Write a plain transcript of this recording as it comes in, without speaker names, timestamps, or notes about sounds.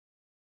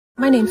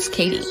My name's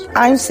Katie.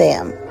 I'm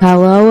Sam.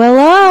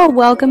 Hello.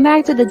 Welcome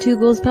back to the Two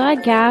Ghouls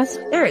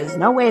podcast. There is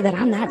no way that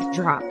I'm not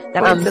drunk.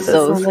 That I'm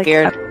so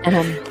scared. And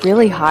I'm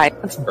really high.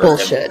 That's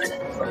bullshit.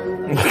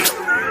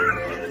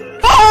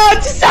 Oh,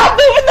 stop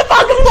moving the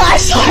fucking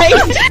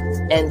flashlight!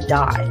 And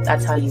die.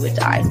 That's how you would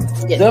die.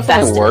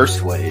 Definitely worse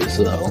ways,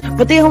 though.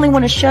 But they only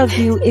want to shove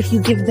you if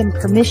you give them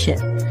permission.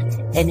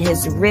 And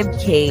his rib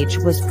cage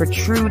was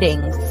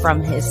protruding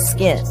from his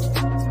skin.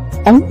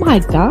 Oh my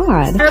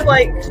god. I'm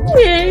like,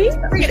 hey,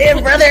 bring it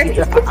in, brother.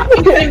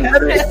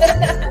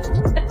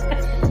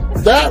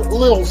 That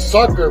little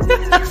sucker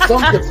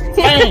sunk its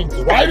fangs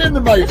right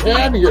into my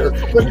hand here.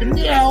 Like,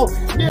 meow,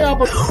 meow,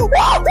 but...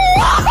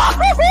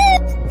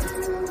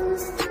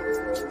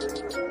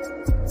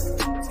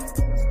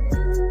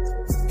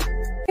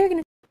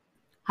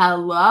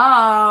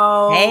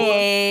 Hello.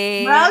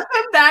 Hey.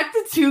 Welcome back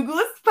to Two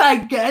Ghouls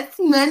Podcast.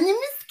 My name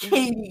is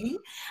Katie.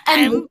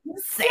 And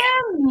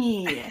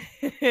Sammy.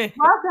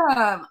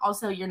 Welcome.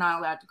 Also, you're not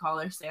allowed to call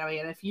her Sammy.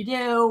 And if you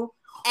do...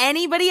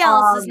 Anybody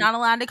else is not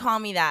allowed to call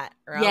me that,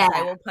 or else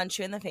I will punch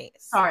you in the face.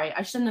 Sorry,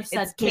 I shouldn't have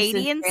said it's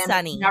Katie and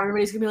Sunny. Now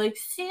everybody's gonna be like,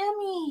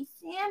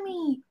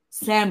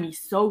 Sammy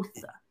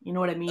Sosa. You know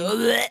what I mean?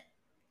 I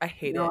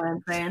hate it. You know what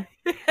I'm saying?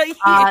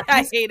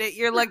 I hate it.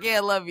 You're lucky I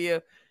love you.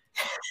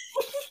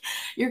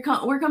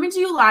 We're coming to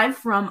you live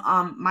from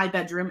my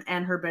bedroom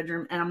and her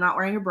bedroom, and I'm not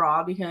wearing a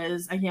bra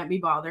because I can't be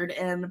bothered.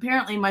 And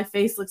apparently, my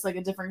face looks like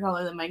a different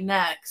color than my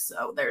neck,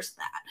 so there's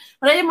that.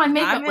 But I did my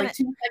makeup like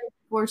 2 seconds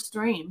before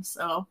stream,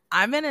 so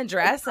I'm in a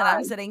dress and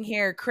I'm sitting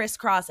here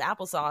crisscross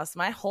applesauce.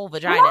 My whole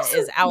vagina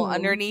is out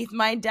underneath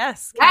my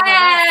desk.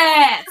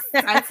 Yes,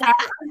 I'm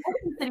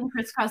sitting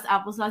crisscross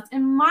applesauce,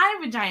 and my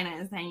vagina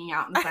is hanging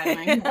out inside of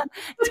my head.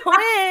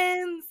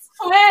 Twins.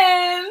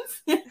 Oh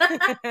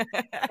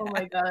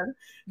my god,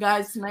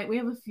 guys, tonight I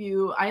have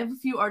a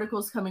few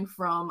articles coming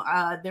from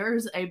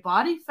there's a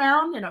body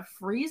found in a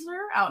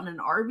freezer out in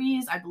an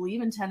Arby's, I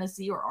believe in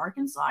Tennessee or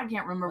Arkansas. I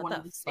can't remember one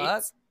of the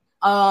states.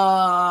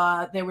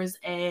 There was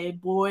a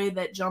boy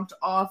that jumped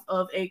off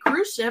of a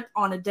cruise ship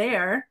on a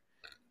dare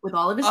with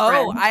all of his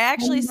friends. Oh, I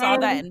actually saw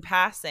that in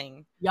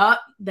passing.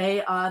 Yup,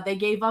 they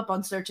gave up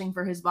on searching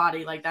for his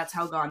body. Like, that's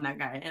how gone that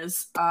guy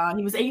is.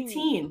 He was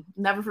 18.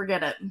 Never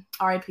forget it.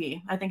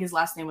 R.I.P. I think his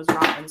last name was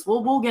Robbins.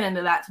 We'll get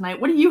into that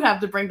tonight. What do you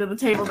have to bring to the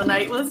table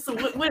tonight? What do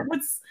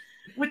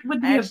you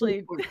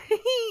actually?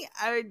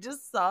 I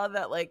just saw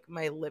that like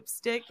my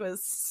lipstick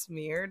was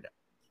smeared.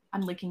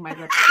 I'm licking my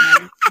lips.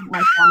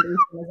 My foundation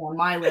is on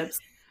my lips.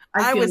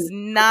 I was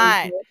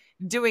not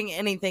doing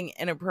anything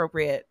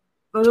inappropriate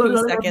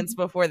 2 seconds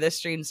before the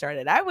stream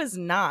started. I was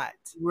not.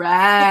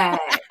 Right.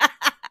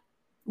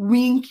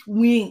 Wink,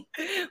 wink.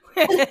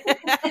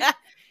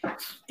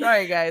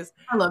 Sorry, guys.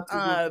 I love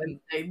to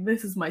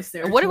this is my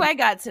stereotype. What do I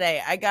got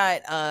today? I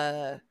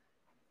got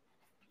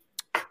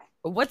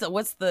what's the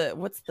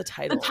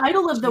title? The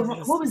title of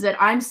what was it?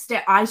 I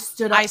stood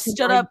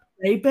up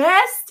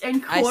rapist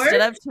in court. I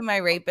stood up to my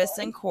rapist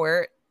in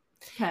court.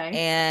 Okay.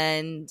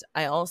 And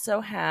I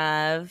also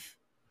have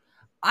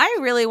I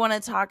really want to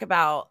talk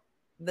about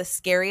the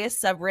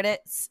scariest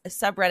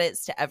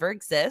subreddits to ever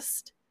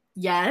exist.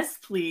 Yes,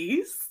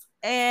 please.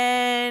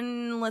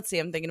 And let's see,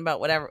 I'm thinking about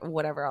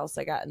whatever else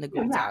I got in the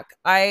Google Doc.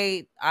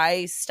 I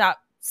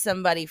stopped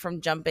somebody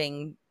from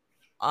jumping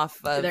off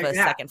of a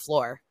second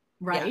floor.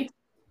 Right. Yeah.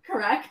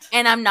 Correct.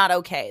 And I'm not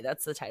okay.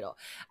 That's the title.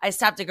 I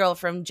stopped a girl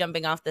from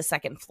jumping off the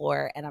second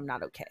floor, and I'm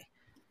not okay.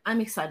 I'm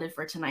excited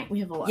for tonight. We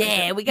have a lot.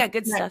 Yeah, we got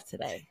good stuff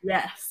today.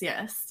 Yes. Do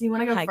you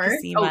want to go first?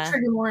 Kasima.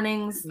 Trigger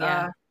warnings.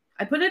 Yeah.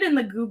 I put it in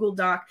the Google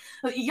Doc.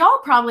 Y'all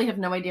probably have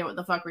no idea what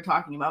the fuck we're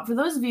talking about. For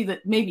those of you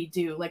that maybe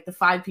do, like the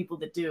 5 people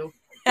that do,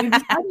 we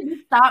decided to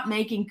stop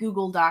making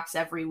Google Docs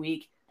every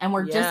week, and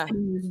we're just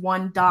going to use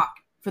one doc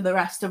for the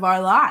rest of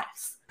our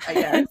lives. I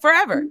guess.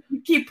 Forever. We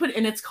keep putting,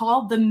 and it's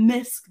called the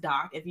MISC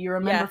doc. If you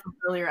remember from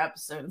earlier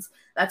episodes,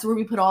 that's where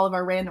we put all of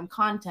our random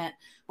content.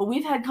 But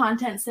we've had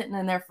content sitting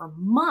in there for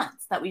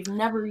months that we've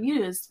never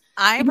used.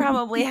 I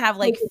probably have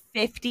like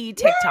 50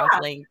 TikTok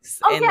links.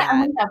 Oh,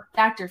 yeah. And we have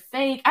Factor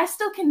Fake. I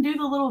still can do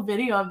the little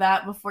video of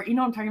that before, you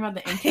know, I'm talking about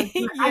the intro.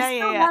 I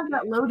still have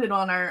that loaded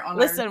on our.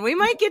 Listen, we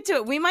might get to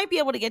it. We might be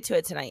able to get to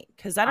it tonight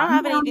because I don't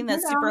have anything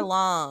that's super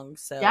long.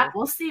 So yeah,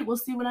 we'll see. We'll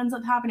see what ends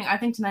up happening. I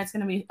think tonight's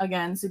going to be,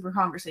 again, super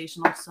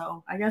conversational.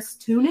 So I guess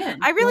tune in.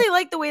 I really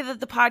like the way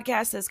that the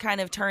podcast has kind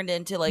of turned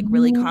into like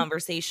really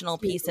conversational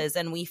pieces,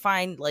 and we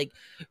find like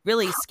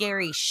really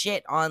scary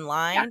shit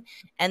online,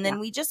 and then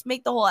we just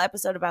make the whole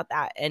episode about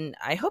that. And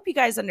I hope you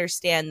guys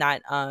understand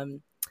that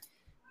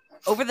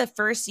over the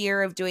first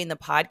year of doing the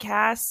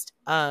podcast,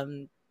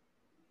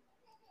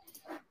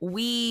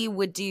 we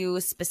would do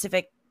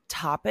specific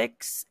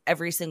topics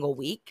every single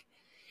week,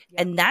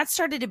 and that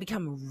started to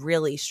become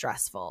really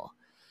stressful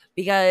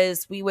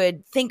because we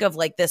would think of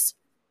like this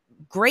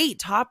great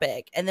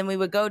topic, and then we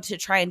would go to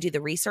try and do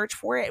the research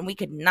for it, and we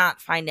could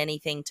not find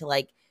anything to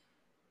like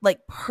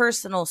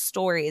personal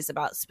stories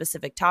about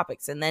specific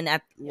topics. And then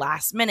at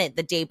last minute,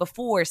 the day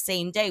before,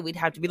 same day, we'd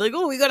have to be like,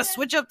 oh, we got to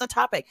switch up the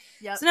topic.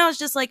 So now it's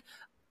just like,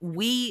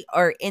 we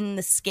are in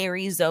the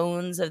scary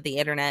zones of the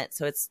internet.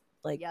 So it's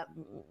like,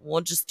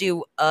 we'll just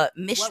do a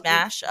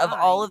mishmash of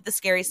all of the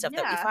scary stuff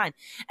that we find.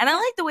 And I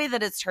like the way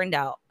that it's turned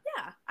out.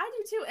 Yeah, I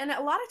do too. And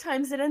a lot of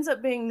times it ends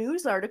up being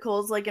news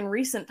articles like in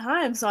recent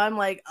times. So I'm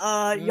like,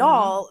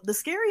 y'all, the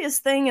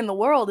scariest thing in the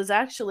world is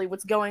actually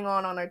what's going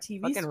on our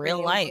TV fucking screen.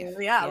 Real life.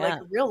 Yeah, like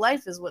real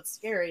life is what's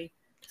scary.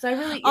 So I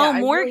really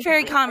Morg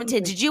Fairy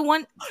commented. Did you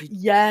want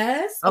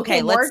Yes.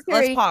 Okay, let's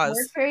pause.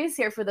 Morg Fairy is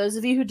here. For those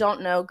of you who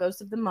don't know,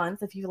 Ghost of the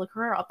Month, if you look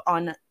her up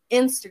on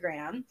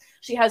Instagram,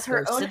 she has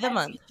her own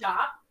Etsy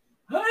shop.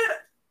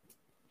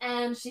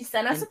 And she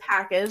sent us a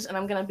package, and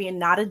I'm gonna be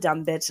not a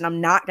dumb bitch, and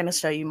I'm not gonna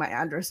show you my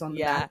address on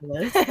the back of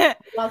this.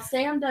 Well,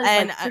 Sam does,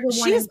 and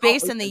she's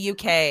based in the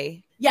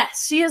UK.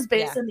 Yes, she is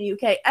based in the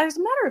UK. As a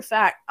matter of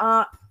fact,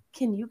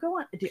 can you go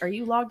on? Are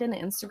you logged into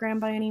Instagram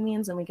by any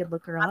means, and we could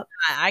look her up?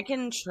 I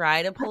can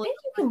try to pull. I think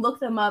you can look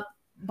them up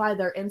by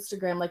their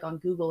Instagram, like on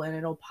Google, and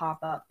it'll pop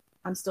up.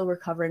 I'm still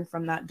recovering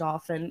from that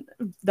dolphin,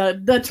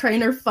 the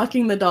trainer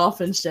fucking the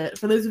dolphin shit.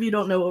 For those of you who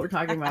don't know what we're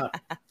talking about.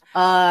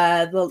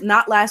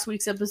 Not last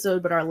week's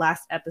episode, but our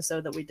last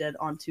episode that we did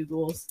on Two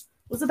Ghouls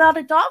was about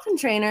a dolphin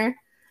trainer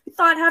who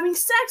thought having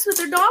sex with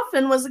their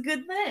dolphin was a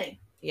good thing.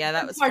 Yeah,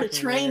 that was part of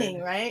training,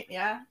 weird. Right?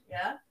 Yeah.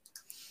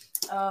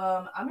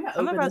 I'm gonna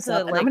open this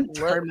up, and I'm gonna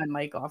turn my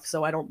mic off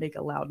so I don't make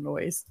a loud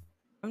noise.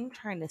 I'm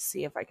trying to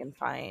see if I can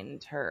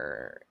find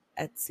her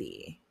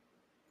Etsy.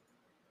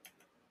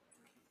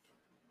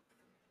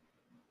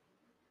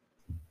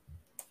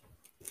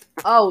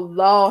 Oh,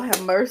 Lord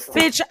have mercy.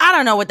 Bitch, I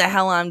don't know what the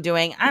hell I'm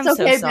doing. I'm so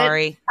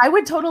sorry. Bitch. I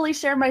would totally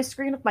share my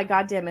screen if my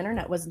goddamn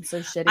internet wasn't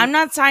so shitty. I'm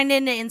not signed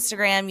into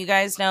Instagram. You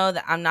guys know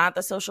that I'm not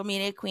the social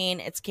media queen.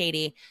 It's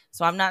Katie.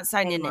 So I'm not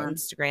signed into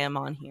Instagram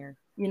on here.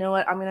 You know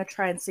what? I'm going to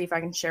try and see if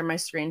I can share my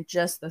screen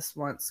just this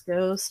once.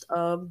 Ghost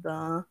of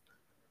the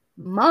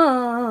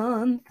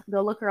Month.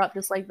 Go look her up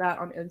just like that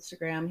on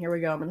Instagram. Here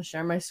we go. I'm going to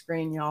share my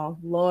screen, y'all.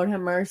 Lord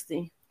have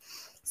mercy.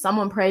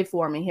 Someone pray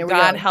for me. Here we go.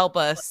 God help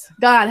us.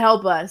 God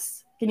help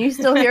us. Can you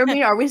still hear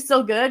me? Are we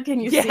still good? Can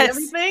you see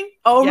everything?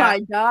 Oh my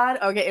God.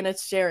 Okay, and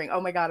it's sharing.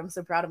 Oh my God, I'm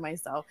so proud of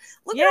myself.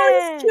 Look at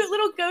all these cute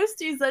little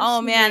ghosties that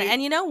she made.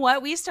 And you know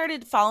what? We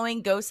started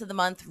following Ghost of the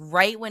Month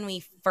right when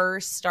we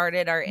first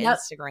started our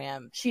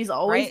Instagram. She's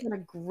always been a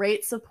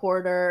great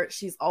supporter.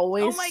 She's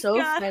always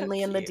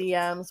friendly in the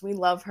DMs. We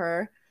love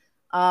her.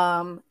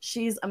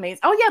 She's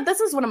amazing. Oh yeah,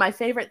 this is one of my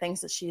favorite things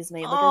that she's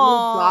made. Like a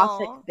little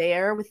gothic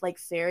bear with like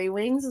fairy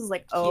wings is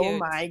like, oh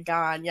my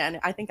God. Yeah, and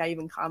I think I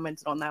even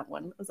commented on that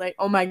one. I was like,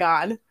 oh my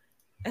God.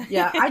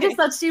 Yeah, I just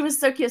thought she was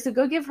so cute. So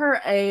go give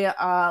her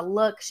a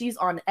look. She's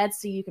on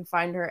Etsy. You can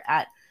find her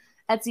at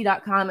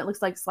etsy.com. It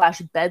looks like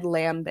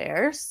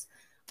 /bedlambears.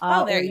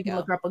 There you can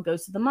look her up on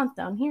Ghost of the Month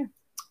down here.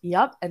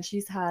 Yep, and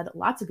she's had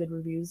lots of good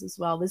reviews as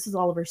well. This is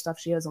all of her stuff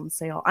she has on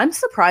sale. I'm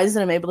surprised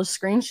that I'm able to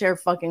screen share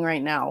fucking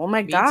right now. Oh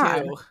my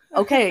God. Too.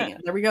 Okay,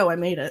 there we go. I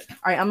made it. All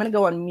right, I'm gonna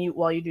go on mute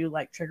while you do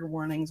like trigger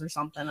warnings or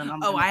something. And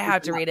I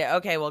have to read it.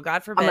 Okay, well,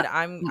 God forbid.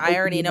 I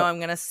already know I'm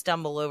gonna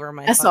stumble over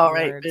my. That's all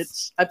right, words.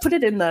 bitch. I put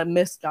it in the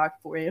mist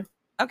doc for you.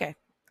 Okay,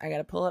 I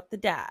gotta pull up the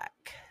doc.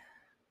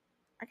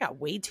 I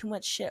got way too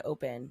much shit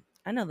open.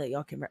 I know that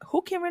y'all can.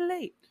 Who can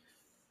relate?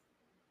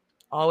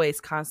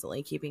 Always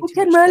constantly keeping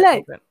too much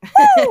shit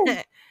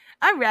open.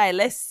 All right,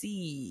 let's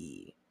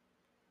see.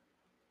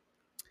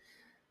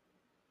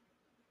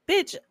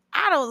 Bitch,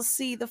 I don't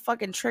see the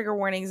fucking trigger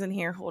warnings in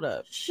here. Hold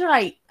up. Should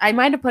I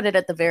might have put it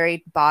at the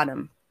very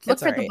bottom. Look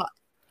for the bottom.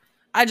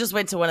 I just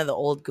went to one of the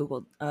old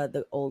Google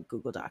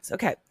Docs.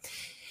 Okay.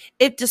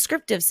 If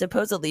descriptive,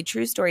 supposedly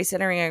true story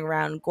centering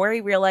around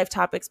gory real life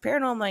topics,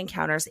 paranormal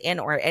encounters, and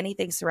or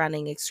anything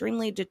surrounding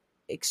extremely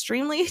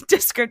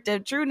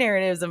descriptive true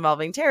narratives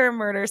involving terror,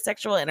 murder,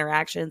 sexual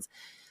interactions,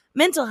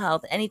 mental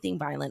health, anything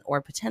violent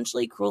or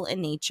potentially cruel in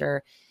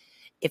nature.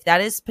 If that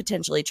is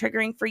potentially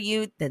triggering for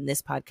you, then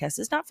this podcast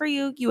is not for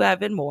you. You have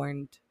been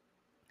warned.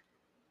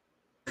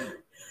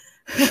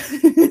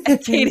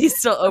 Katie's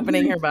still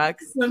opening her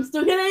box. I'm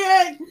still getting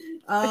it.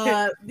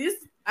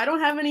 I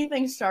don't have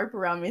anything sharp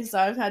around me, so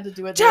I've had to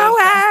do it.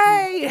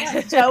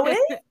 Joey! Joey?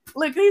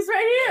 Look, he's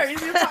right here. He's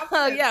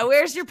oh, yeah.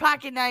 Where's your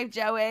pocket knife,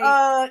 Joey?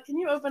 Can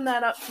you open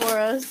that up for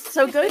us?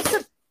 So go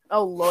to...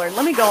 Oh, Lord.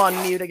 Let me go on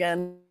mute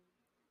again.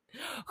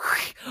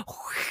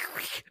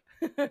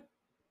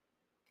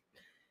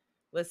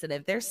 Listen,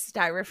 if there's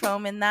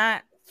styrofoam in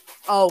that...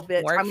 Oh,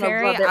 bitch. I'm going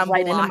to rub it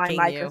right into my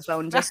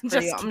microphone. Just for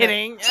you. I'm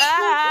kidding.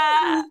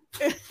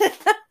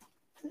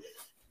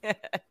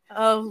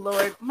 Oh,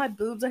 Lord. My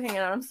boobs are hanging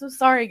out. I'm so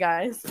sorry,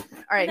 guys.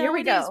 All right, here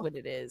we go. It is what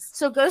it is.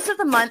 So Ghost of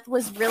the Month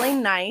was really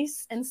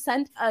nice and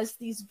sent us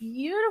these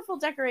beautiful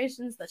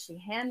decorations that she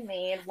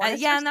handmade.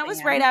 And that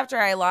was right after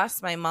I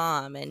lost my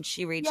mom, and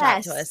she reached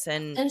out to us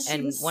and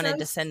wanted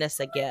to send us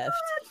a gift.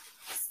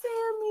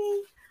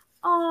 Sammy.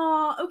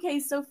 Oh, okay.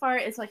 So far,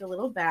 it's like a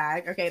little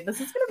bag. Okay,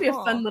 this is going to be a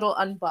fun little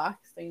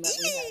unboxing that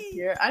we have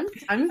here. I'm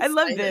excited. I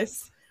love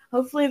this.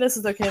 Hopefully this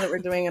is okay that we're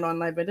doing it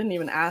online, but I didn't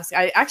even ask.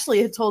 I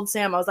actually had told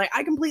Sam, I was like,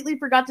 I completely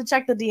forgot to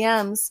check the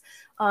DMs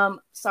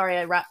Sorry,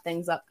 I wrapped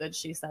things up good,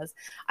 she says.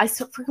 I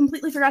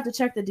completely forgot to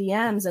check the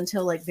DMs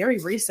until like very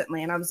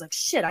recently, and I was like,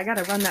 shit, I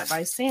gotta run that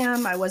by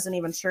Sam. I wasn't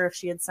even sure if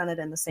she had sent it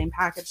in the same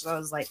package, so I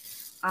was like,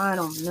 I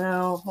don't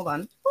know. Hold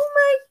on. Oh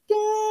my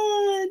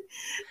god,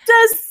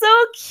 that's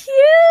so cute.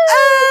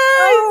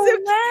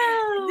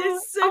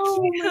 It's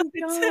so cute.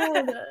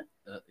 My god.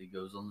 It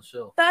goes on the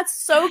shelf. That's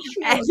so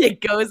cute. And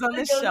it goes on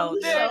the shelf.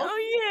 shelf.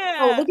 Oh yeah.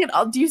 Oh, look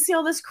at do you see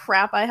all this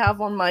crap I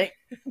have on my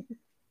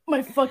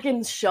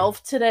fucking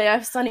shelf today? I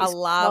have Sunny's a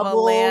lava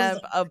bubbles. lamp,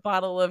 a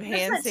bottle of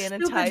hand That's that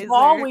sanitizer. stupid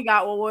ball we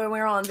got while we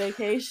were on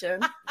vacation.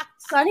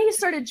 Sunny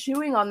started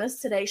chewing on this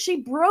today.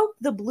 She broke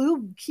the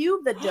blue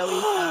cube that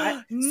Joey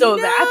got, so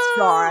that's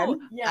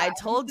gone. Yeah, I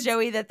told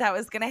Joey that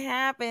was gonna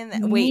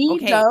happen. Wait,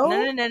 okay,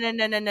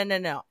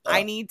 no.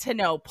 I need to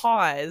know.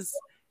 Pause.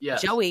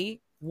 Yes.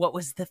 Joey, what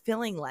was the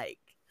filling like?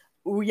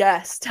 Ooh,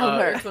 yes, tell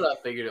her. That's what I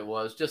figured it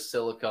was. Just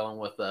silicone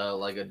with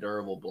like a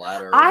durable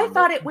bladder. I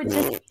thought it would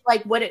just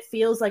like what it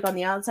feels like on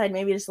the outside,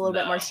 maybe just a little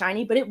bit more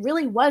shiny, but it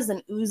really was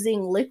an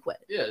oozing liquid.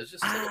 Yeah, it's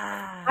just silicone.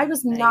 I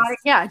was not.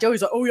 Yeah,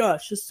 Joey's like, oh yeah,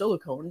 it's just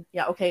silicone.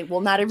 Yeah, okay.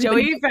 Well, not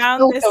everybody. Joey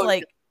found this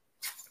like.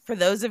 For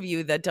those of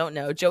you that don't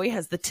know, Joey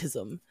has the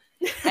tism,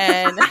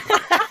 and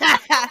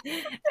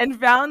and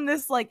found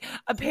this like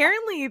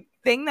apparently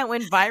thing that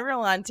went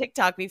viral on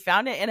TikTok. We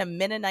found it in a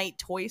Mennonite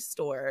toy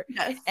store,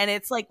 and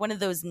it's like one of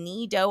those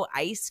Nido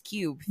ice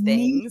cube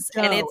things,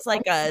 and it's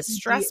like a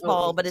stress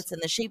ball, but it's in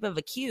the shape of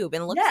a cube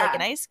and looks like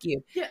an ice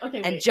cube. Yeah,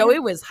 okay. And Joey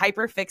was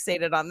hyper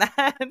fixated on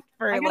that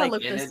for like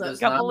a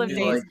couple of days.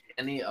 Like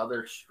any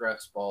other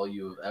stress ball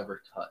you have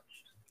ever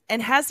touched,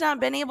 and has not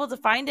been able to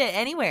find it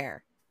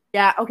anywhere.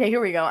 Yeah, okay, here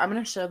we go. I'm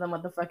going to show them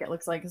what the fuck it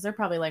looks like because they're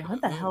probably like,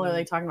 what the hell are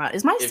they talking about?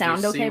 Is my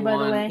sound okay, by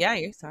the way? Yeah,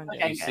 your sound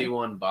okay. If you see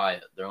one, buy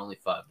it. They're only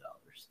 $5.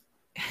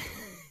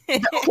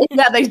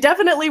 Yeah, they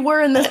definitely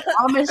were in this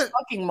Amish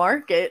fucking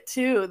market,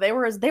 too. There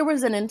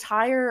was an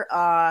entire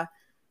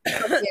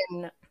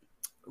fucking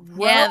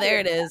yeah, there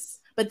it is.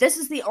 But this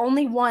is the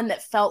only one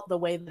that felt the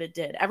way that it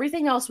did.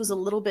 Everything else was a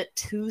little bit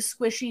too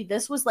squishy.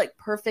 This was like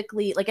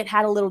perfectly, like it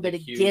had a little bit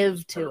of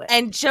give to it.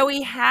 And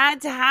Joey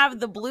had to have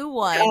the blue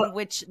one,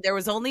 which there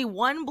was only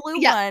one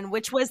blue one,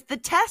 which was the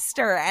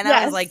tester. And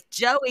I was like,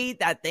 Joey,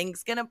 that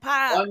thing's gonna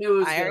pop. I knew it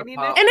was gonna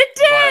pop, and it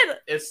did.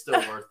 It's still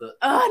worth it.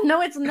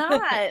 No, it's not.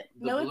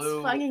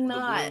 It's fucking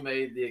not. The blue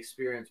made the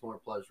experience more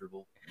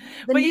pleasurable.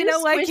 But you know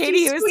what,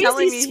 Katie was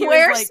telling me,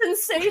 square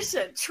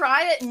sensation.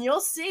 Try it and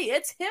you'll see.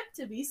 It's hip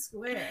to be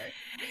square.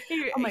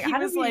 Oh my God, he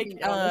was like,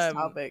 this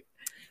topic.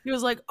 He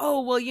was like,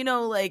 oh, well, you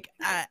know, like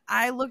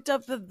I looked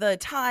up the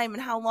time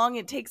and how long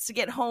it takes to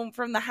get home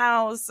from the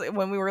house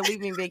when we were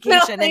leaving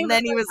vacation. And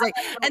then he was like,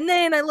 and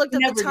then I looked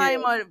up the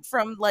time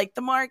from like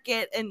the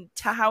market and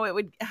to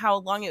how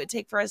long it would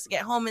take for us to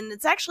get home. And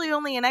it's actually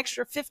only an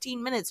extra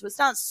 15 minutes. So it's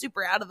not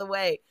super out of the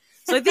way.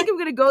 So I think I'm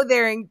going to go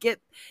there and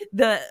get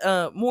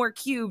the more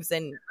cubes.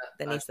 And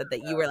then he said that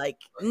you were like,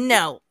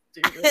 no.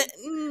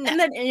 No.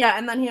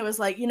 And then he was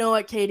like, you know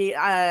what, Katie,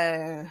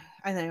 I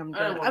think I'm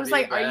good. I was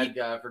like, are you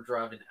guy for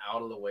driving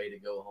out of the way to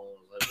go home?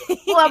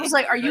 Well, I was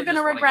like, are you going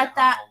to regret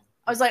that?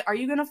 I was like, are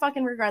you going to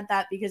fucking regret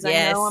that? Because I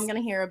know I'm going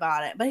to hear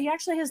about it. But he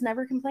actually has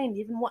never complained.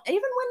 Even when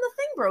the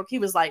thing broke, he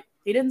was like,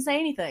 he didn't say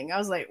anything. I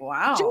was like,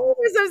 wow. Joey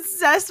was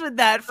obsessed with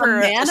that for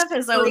a man of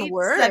his own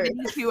word.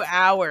 72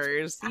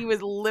 hours. He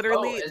was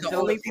literally, the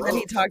only thing that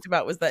he talked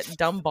about was that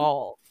dumb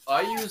ball.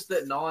 I used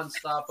it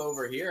nonstop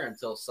over here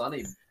until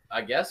Sunny,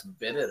 I guess,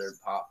 bit it or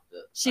popped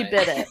it. She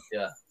bit it.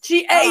 Yeah. She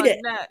ate it.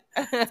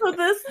 So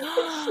this is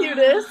the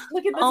cutest.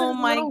 Look at this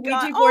little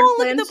Ouija board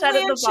planchette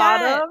at the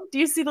bottom. Do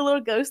you see the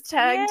little ghost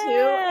tag too?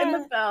 And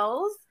the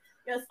bells.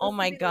 Yes. Oh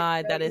my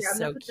God, that is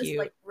so cute. This,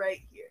 like, right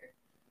here.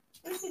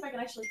 Let me see if I can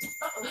actually.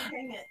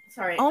 Hang it.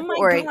 Sorry. Oh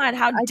my God,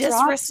 how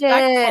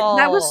disrespectful!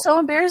 That was so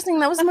embarrassing.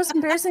 That was the most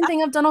embarrassing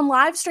thing I've done on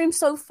live stream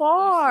so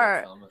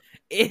far.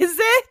 Is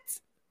it?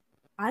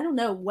 I don't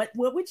know. What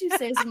would you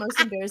say is the most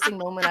embarrassing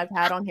moment I've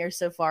had on here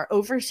so far?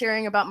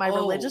 Oversharing about my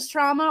religious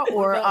trauma,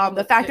 or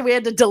the fact that we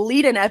had to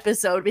delete an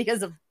episode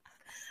because of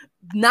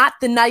not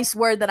the nice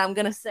word that I'm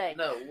gonna say?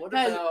 No.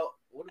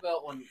 What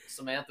about when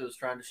Samantha was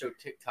trying to show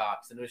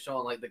TikToks and it was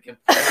showing like the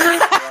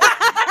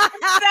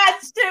that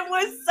shit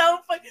was so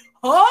funny.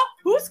 Huh?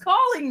 Who's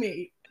calling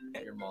me?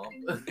 Your mom.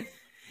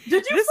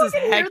 Did you? This is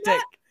hectic.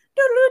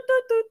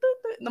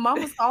 The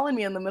mom was calling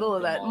me in the middle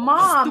of that.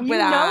 Mom, you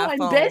know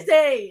I'm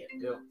busy.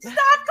 Yep.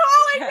 Stop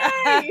calling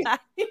me.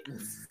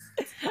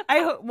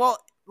 Well,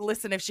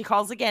 listen, if she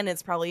calls again,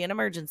 it's probably an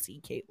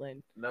emergency,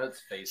 Caitlin. No,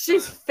 it's FaceTime.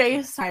 She's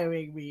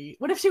FaceTiming me.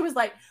 What if she was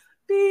like,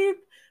 beep,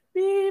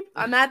 beep?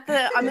 I'm at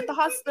the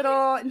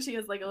hospital, and she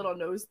has like a little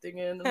nose thing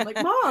in. I'm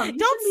like, Mom,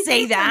 don't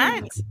say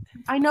that.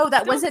 I know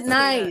that wasn't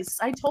nice.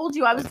 I told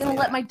you I was gonna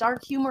let my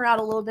dark humor out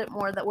a little bit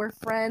more. That we're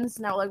friends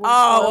now. Like, we're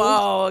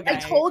okay. I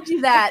told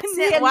you that.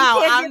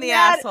 Wow, I'm the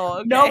asshole.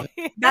 Okay. Nope,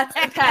 that's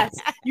the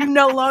test. You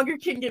no longer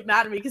can get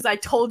mad at me because I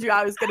told you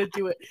I was gonna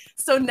do it.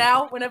 So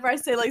now, whenever I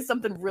say like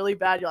something really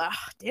bad, you're like,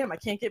 oh, damn, I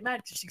can't get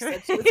mad because she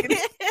said she was gonna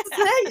say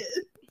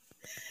it.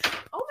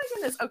 Oh my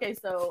goodness. Okay,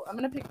 so I'm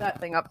gonna pick that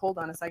thing up. Hold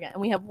on a second.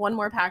 And we have one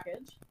more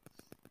package.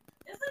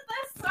 Isn't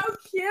this so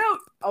cute?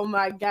 Oh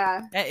my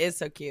god. That is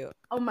so cute.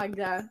 Oh my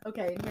god.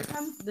 Okay, here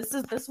comes this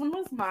one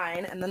was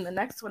mine, and then the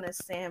next one is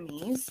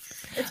Sammy's.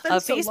 It's been A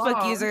so Facebook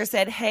long. user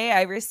said, "Hey,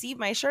 I received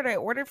my shirt I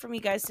ordered from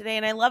you guys today,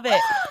 and I love it.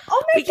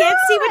 Oh my We can't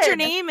see what your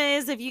God. name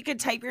is. If you could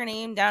type your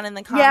name down in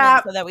the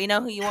comments so that we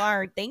know who you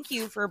are. Thank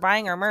you for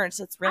buying our merch.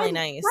 It's really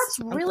nice. That's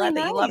I'm really glad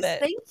nice. that you love it.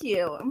 Thank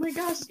you. Oh my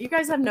gosh, you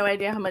guys have no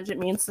idea how much it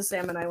means to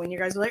Sam and I when you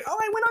guys are like, "Oh,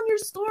 I went on your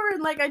store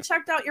and like I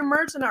checked out your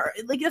merch and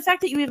like the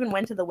fact that you even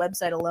went to the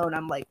website alone,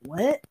 I'm like,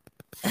 what?"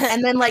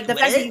 And then like the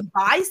fact that you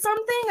buy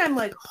something, I'm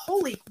like,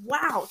 holy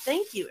wow,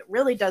 thank you. It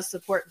really does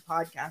support the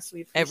podcast.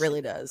 It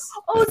really does.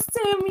 Oh,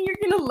 Sammy, you're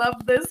gonna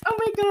love this. Oh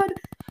my god.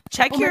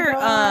 Check Oh my your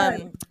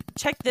God.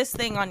 check this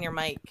thing on your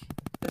mic.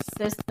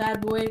 This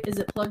bad boy, is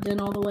it plugged in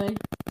all the way?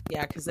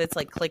 Yeah, because it's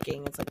like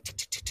clicking. It's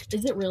like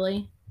Is it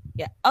really?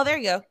 yeah. Oh, there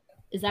you go.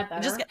 Is that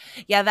better?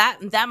 Yeah,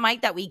 that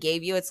mic that we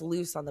gave you, it's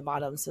loose on the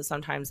bottom, so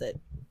sometimes it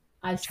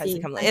I tries see.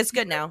 to come. It's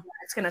good now.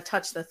 It's gonna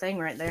touch the thing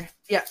right there.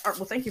 Yeah.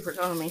 Well, thank you for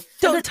telling me.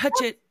 Don't touch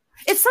it.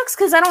 It sucks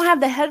because I don't have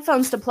the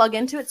headphones to plug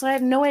into it, so I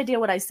have no idea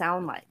what I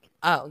sound like.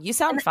 Oh, you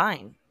sound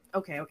fine.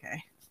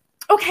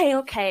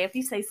 Okay. If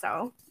you say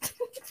so.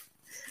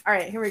 All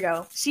right, here we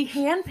go. She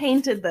hand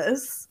painted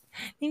this,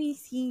 Let me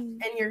see.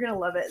 and you're gonna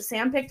love it.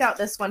 Sam picked out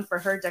this one for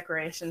her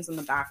decorations in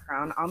the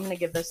background. I'm gonna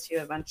give this to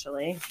you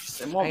eventually.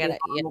 It won't I gotta- be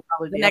long. yeah. We'll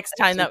probably The be next up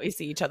there time that soon. we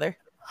see each other.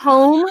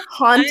 Home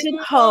haunted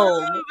I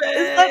home. love Is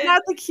that it.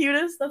 not the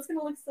cutest? That's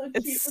gonna look so cute.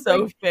 It's with, so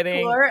like,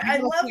 fitting. color. I I'm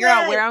gonna love figure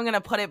out it. where I'm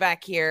gonna put it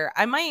back here.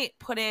 I might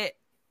put it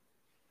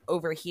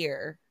over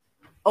here.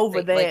 over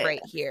Like, there. like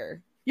right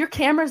here. Your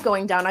camera's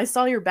going down. I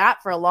saw your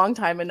bat for a long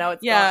time, and now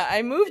it's Yeah, gone.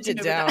 I moved Did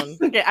it you move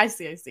down. Okay, I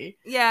see.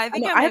 Yeah, I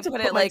think know, I I might have to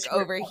put put it my like chair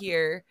over up.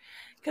 here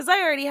because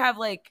I already have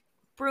like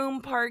broom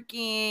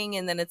parking,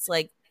 and then it's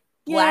like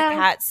Black Yeah.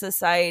 Hat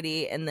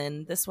Society, and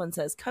then this one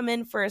says "Come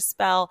in for a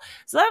spell,"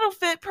 so that'll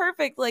fit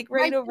perfect, like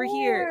right over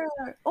here.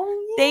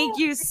 Oh yeah. Thank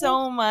you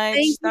so much.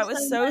 Thank you That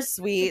was so much.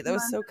 sweet. That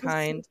was so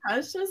kind.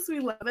 Precious, we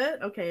love it.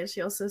 Okay,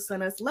 she also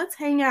sent us, let's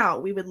hang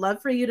out. We would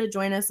love for you to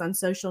join us on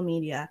social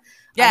media.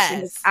 She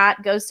Yes. is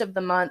at Ghost of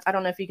the Month. I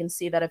don't know if you can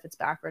see that if it's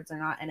backwards or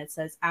not. And it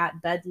says at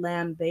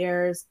Bedlam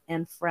Bears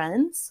and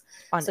Friends.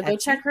 On So go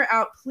Etsy. check her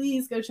out.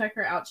 Please go check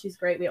her out. She's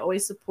great. We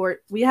always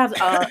support. We have a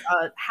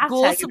hashtag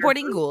Ghouls in our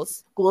supporting group.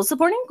 ghouls. Ghouls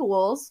supporting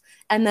ghouls.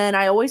 And then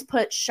I always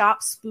put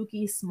Shop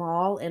Spooky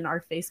Small in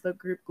our Facebook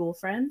group, Ghoul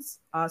Friends.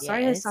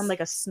 Sorry, I Yes. sound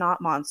like a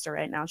snot monster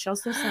right now. She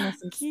also sent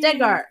us some Cute.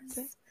 stickers.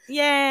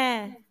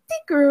 Yeah.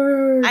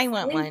 Stickers. I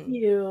want Thank one.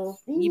 You.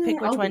 You pick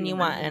which I'll one give you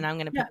one. want, and I'm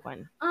gonna Yeah. pick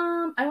one.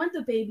 I want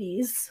the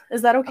babies.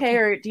 Is that okay, Okay,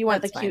 or do you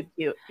want the that's cute? fine.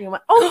 Do you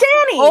want? Oh,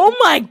 Danny! Oh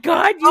my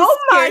god, you Oh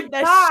my scared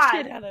the God.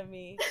 shit out of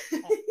me.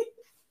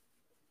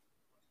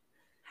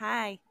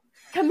 Hi.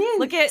 Come in.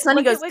 Look at- Sonny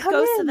look at goes. what Come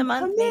Ghost in, of the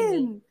Month come made me.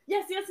 in.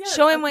 Yes.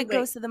 Show him Okay, what wait.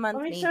 Ghost of the Month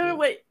Let me made show her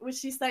me. what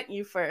she sent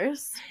you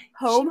first.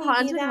 Home made me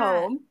haunted that.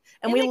 home,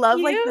 and Isn't we it love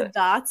like the cute?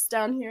 dots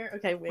down here.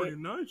 Okay, wait. Pretty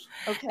nice.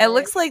 Okay. It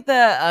looks like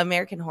the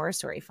American Horror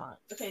Story font.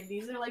 Okay,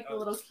 these are like the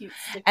little cute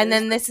stickers. And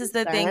then this that is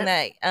we the thing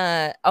sent.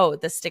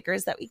 that the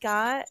stickers that we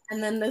got.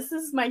 And then this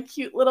is my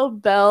cute little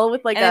bell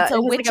with like And it's a it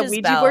has, like, witch's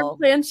Ouija bell. board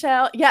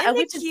planchette. Yeah, Isn't a it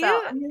witch's bell.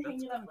 cute? I'm gonna hang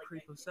That's it up gonna like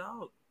creep that. us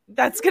out.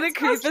 That's gonna It's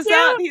so creep us cute.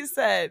 out, he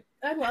said.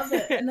 I love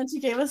it. And then she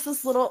gave us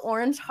this little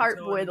orange heart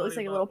Tell boy that looks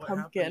like anybody a little about what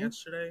happened pumpkin.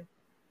 Yesterday.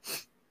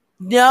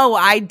 No,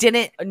 I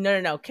didn't.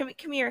 No. Come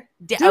here.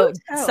 Do tell.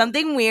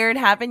 Something weird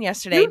happened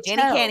yesterday. Do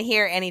Danny tell. can't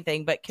hear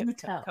anything, but Do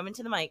tell. come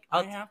into the mic.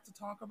 I have to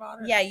talk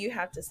about it. Yeah, you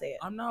have to say it.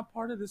 I'm not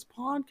part of this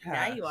podcast.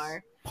 Now you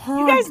are.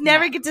 You guys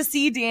never get to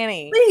see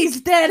Danny.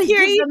 Please, Daddy. Here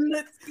give you-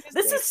 them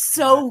this is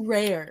so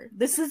rare.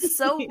 This is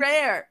so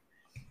rare.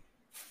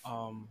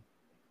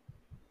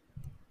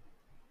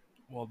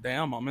 Well,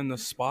 damn, I'm in the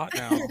spot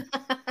now.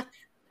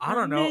 I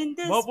don't I'm in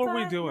know. the What were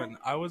we spot doing?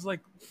 I was like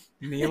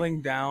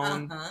kneeling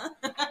down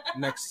Uh-huh.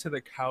 next to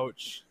the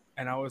couch,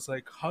 and I was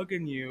like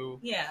hugging you,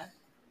 Yeah.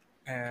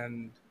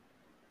 and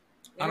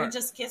We I were don't-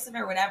 just kissing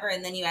or whatever,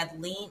 and then you had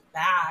leaned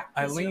back.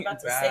 I 'cause you were leaned about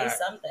to back. say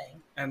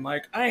something. and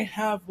like I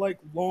have like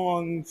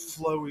long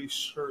flowy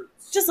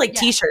shirts, Just like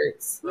Yeah.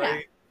 t-shirts.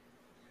 right?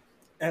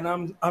 And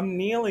I'm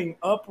kneeling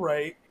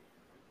upright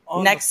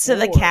on Next to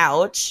the floor.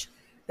 couch.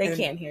 They And-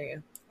 can't hear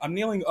you. I'm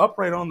kneeling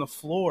upright on the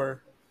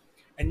floor,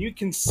 and you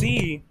can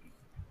see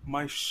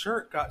my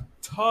shirt got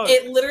tugged.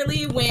 It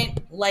literally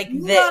went like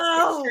this.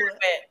 No.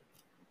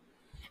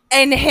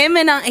 And him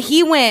and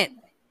he went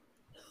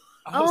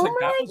I was Oh like,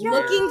 that my was God.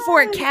 weird. looking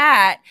for a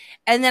cat,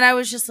 and then I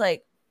was just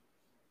like,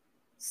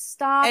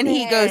 Stop. and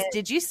he goes, it.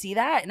 "Did you see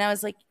that?" And I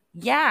was like,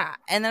 "Yeah."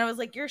 And then I was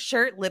like, "Your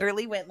shirt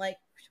literally went like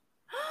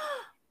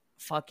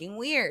fucking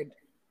weird."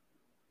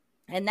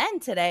 And then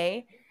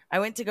today, I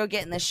went to go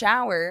get in the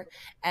shower,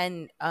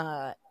 and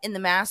in the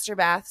master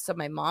bath, so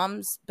my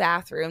mom's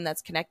bathroom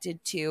that's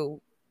connected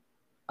to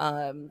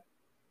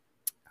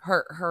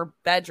her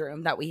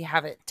bedroom that we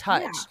haven't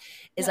touched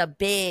is a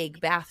big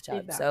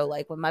bathtub. Big So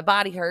like when my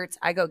body hurts,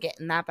 I go get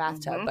in that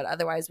bathtub, Mhm. but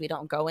otherwise we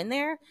don't go in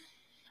there.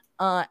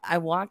 I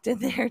walked in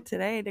there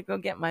today to go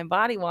get my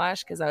body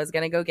wash because I was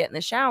going to go get in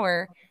the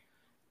shower,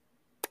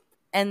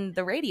 and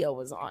the radio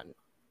was on.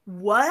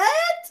 What?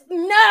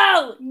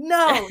 No,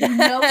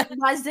 it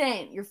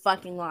wasn't. You're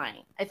fucking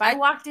lying. If I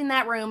walked in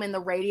that room and the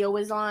radio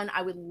was on,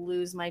 I would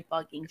lose my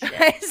fucking shit.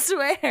 I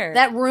swear.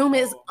 That room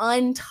is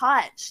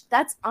untouched.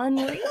 That's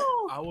unreal.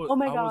 Oh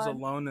my God. I was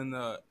alone in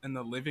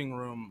the living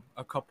room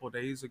a couple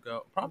days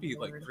ago, probably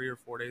like 3 or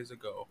 4 days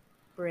ago.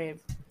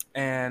 Brave.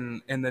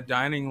 And in the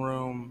dining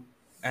room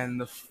and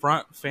the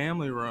front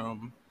family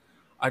room,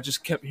 I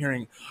just kept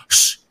hearing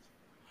shh,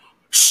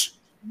 shh,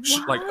 shh,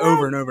 like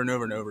over and over and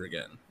over and over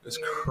again. It's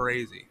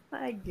crazy.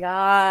 My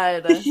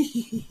God.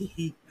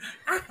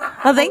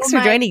 Oh, thanks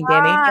for joining,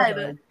 God.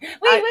 Danny.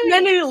 Wait.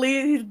 Then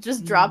he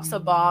just drops a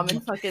bomb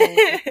and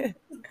fucking.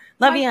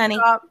 Love you, honey.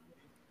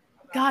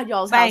 God,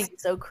 y'all's house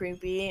is so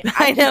creepy.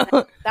 I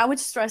know. That would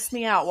stress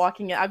me out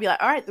walking in. I'd be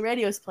like, all right, the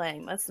radio's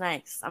playing. That's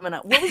nice.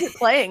 What was it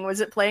playing? Was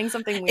it playing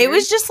something weird? It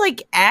was just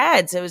like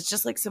ads. It was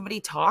just like somebody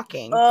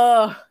talking.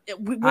 What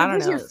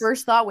was your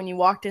first thought when you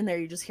walked in there?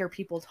 You just hear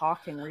people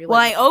talking. Were you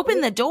I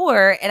opened the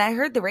door and I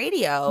heard the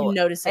radio. You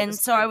noticed it. And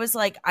so I was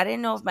like, I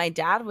didn't know if my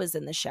dad was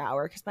in the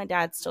shower because my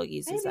dad still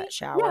uses that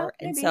shower.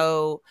 Yeah, and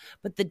so,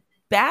 but the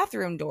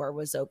bathroom door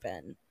was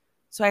open.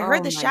 So I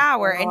heard the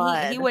shower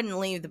and he wouldn't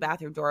leave the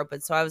bathroom door open.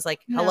 So I was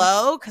like,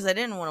 hello? Because I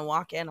didn't want to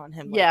walk in on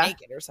him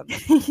naked or something.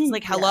 He's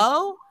like,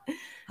 hello?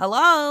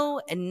 Hello?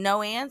 And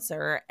no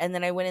answer. And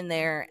then I went in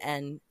there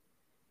and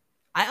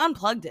I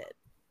unplugged it.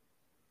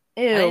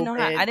 Ew,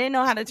 I didn't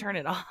know how to turn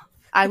it off.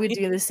 I would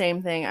do the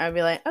same thing. I'd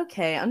be like,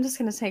 okay, I'm just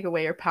going to take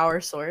away your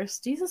power source.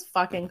 Jesus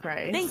fucking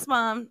Christ. Thanks,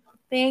 Mom.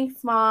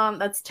 Thanks, Mom.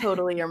 That's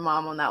totally your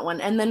mom on that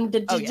one. And then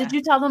did you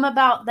tell them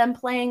about them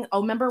playing? Oh,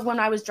 remember when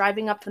I was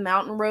driving up the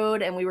mountain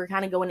road and we were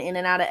kind of going in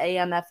and out of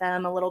AM,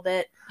 FM a little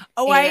bit?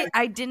 Oh,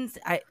 I didn't.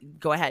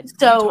 Go ahead.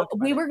 So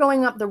we were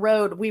going up the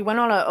road. We went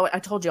on I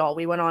told y'all,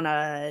 we went on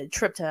a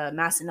trip to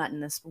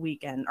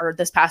Massanutten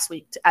this past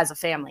week as a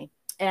family.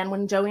 And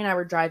when Joey and I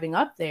were driving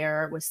up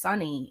there with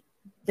Sunny,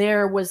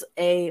 there was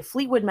a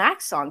Fleetwood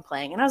Mac song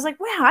playing. And I was like,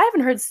 wow, I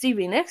haven't heard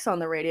Stevie Nicks on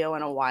the radio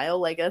in a while.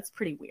 Like, that's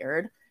pretty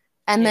weird.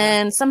 And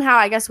then somehow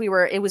I guess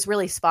it was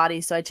really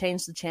spotty. So I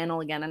changed the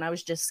channel again and I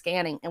was just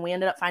scanning and we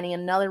ended up finding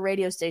another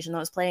radio station that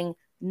was playing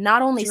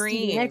not only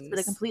Stevie Nicks, but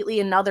a completely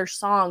another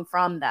song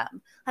from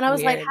them. And I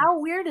was like, how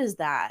weird is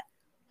that?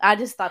 I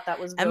just thought that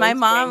was really And my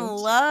mom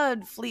strange.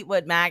 Loved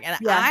Fleetwood Mac and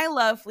I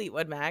love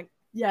Fleetwood Mac.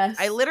 Yes.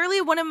 I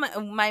literally, one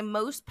of my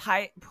most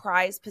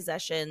prized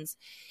possessions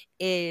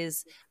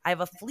is I have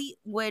a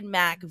Fleetwood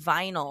Mac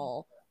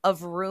vinyl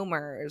of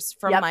Rumors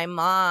from my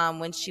mom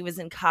when she was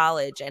in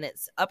college, and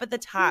it's up at the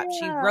top.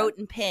 She wrote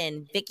in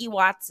pen, Vicky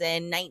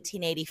Watson,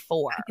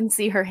 1984. I can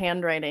see her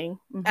handwriting.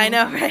 Mm-hmm. I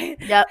know, right?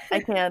 Yep,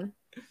 I can.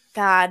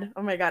 God.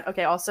 Oh my God.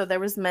 Okay, also there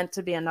was meant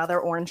to be another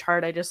orange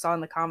heart I just saw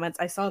in the comments.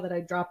 I saw that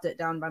I dropped it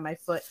down by my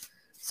foot.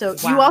 So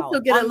you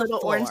also get a little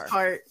orange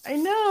heart. I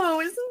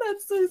know. Isn't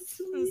that so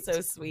sweet?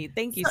 So sweet.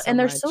 Thank you so much. And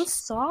they're so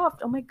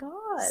soft. Oh my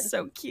God.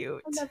 So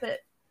cute. I love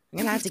it. I'm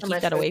going to have to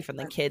keep that away from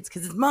the kids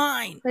because it's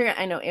mine.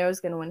 I know.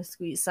 Arrow's going to want to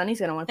squeeze. Sunny's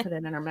going to want to put it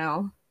in her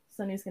mouth.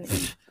 Sunny's going to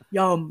eat.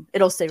 Yum.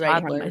 It'll stay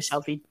right here on my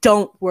shelfie.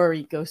 Don't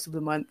worry, Ghost of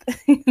the Month.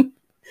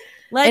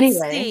 Let's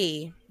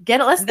see.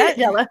 Let's get it,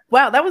 Jella.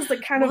 Wow, that was the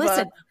kind of.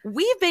 Listen,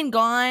 we've been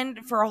gone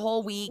for a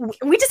whole week.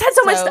 We just had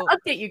so much to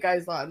update you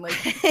guys on. Like,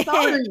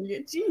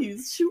 sorry.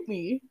 Jeez, shoot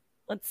me.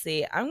 Let's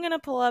see. I'm going to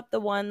pull up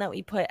the one that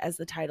we put as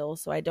the title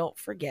so I don't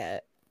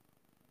forget,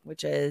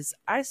 which is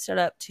I stood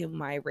up to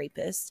my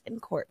rapist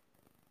in court.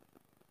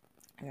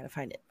 I gotta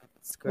find it.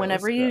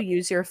 Whenever you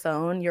use your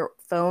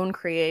phone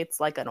creates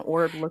like an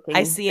orb looking.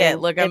 I see it.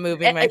 Look, I'm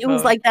moving my phone. It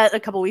was like that a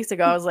couple weeks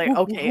ago. I was like,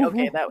 okay,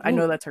 I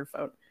know that's her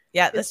phone.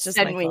 Yeah, that's just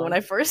my me phone. When I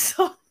first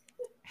saw.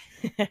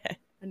 I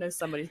know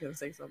somebody's gonna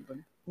say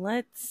something.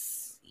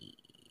 Let's see.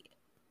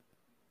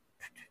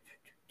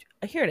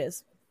 Here it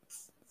is.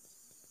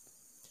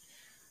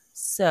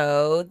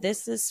 So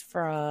this is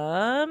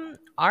from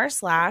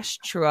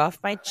r/True Off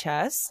My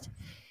Chest.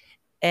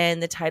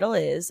 And the title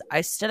is, I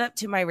stood up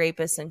to my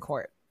rapist in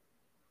court.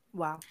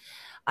 Wow.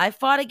 I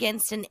fought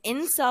against an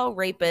incel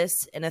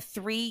rapist in a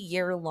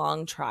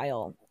 3-year-long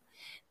trial.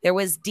 There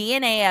was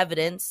DNA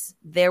evidence.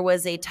 There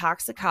was a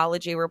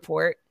toxicology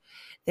report.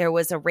 There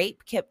was a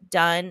rape kit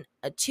done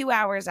 2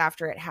 hours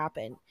after it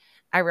happened.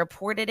 I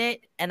reported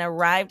it and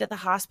arrived at the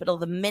hospital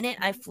the minute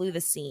I flew the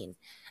scene.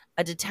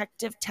 A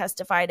detective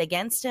testified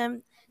against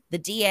him. The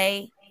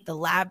DA, the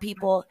lab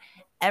people,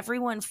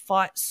 everyone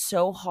fought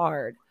so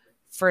hard.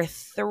 For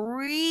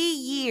 3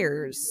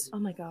 years. Oh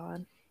my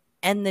God.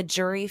 And the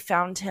jury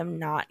found him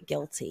not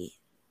guilty.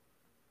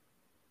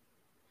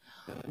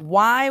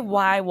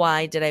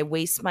 Why did I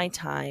waste my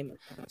time?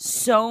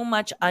 So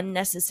much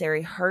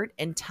unnecessary hurt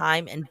and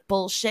time and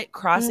bullshit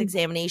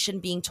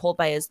cross-examination being told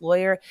by his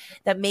lawyer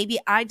that maybe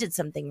I did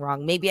something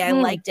wrong. Maybe I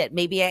liked it.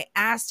 Maybe I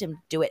asked him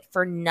to do it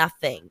for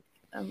nothing.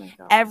 Oh my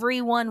God.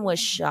 Everyone was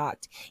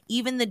shocked.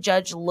 Even the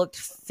judge looked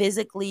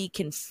physically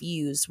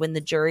confused when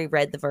the jury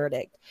read the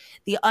verdict.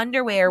 My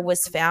underwear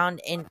was found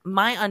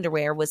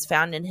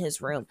in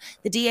his room.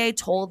 The DA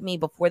told me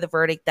before the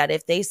verdict that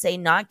if they say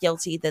not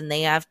guilty, then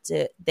they have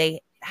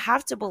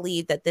to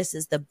believe that this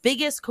is the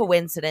biggest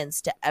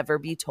coincidence to ever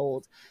be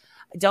told.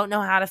 I don't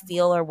know how to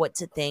feel or what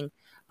to think.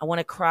 I want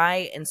to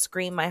cry and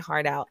scream my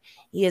heart out.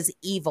 He is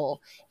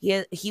evil.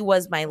 He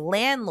was my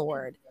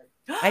landlord.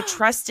 I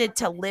trusted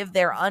to live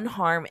there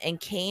unharmed and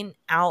came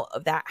out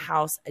of that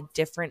house a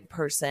different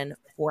person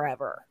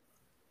forever.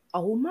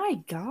 Oh my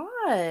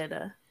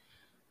God.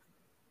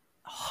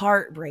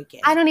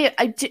 Heartbreaking.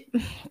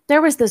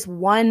 There was this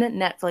one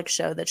Netflix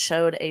show that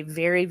showed a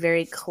very,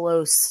 very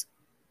close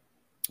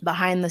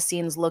behind the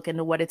scenes look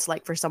into what it's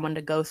like for someone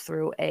to go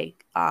through a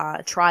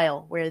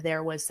trial where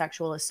there was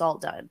sexual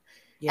assault done.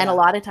 Yeah. And a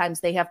lot of times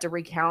they have to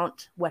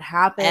recount what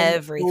happened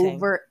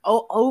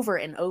over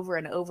and over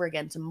and over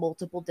again to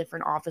multiple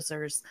different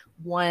officers,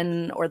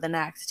 one or the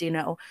next,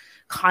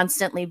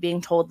 constantly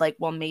being told like,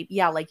 well, maybe,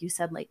 yeah, like you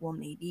said, like, well,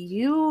 maybe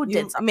you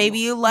did something. Maybe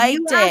you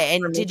liked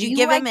it. And did you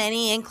give him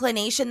any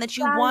inclination that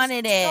you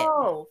wanted it?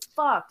 So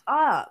fucked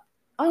up.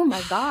 Oh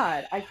my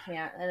God, I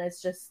can't. And it's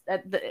just,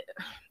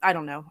 I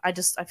don't know. I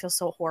feel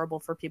so horrible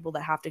for people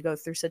that have to go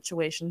through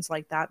situations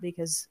like that,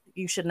 because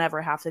you should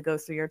never have to go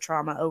through your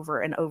trauma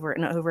over and over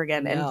and over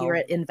again and hear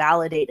it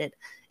invalidated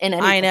in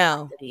any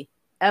capacity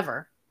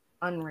ever.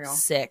 Unreal.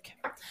 Sick.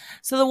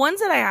 So the ones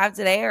that I have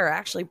today are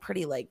actually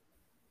pretty like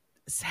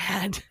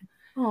sad.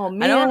 Oh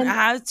man, I don't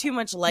have too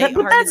much lighthearted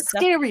but that's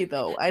stuff. Scary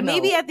though. I know.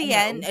 Maybe at the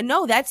end,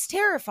 no, that's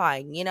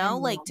terrifying.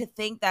 Like to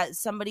think that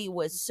somebody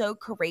was so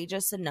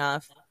courageous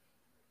enough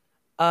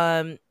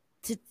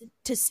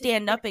to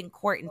stand up in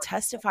court and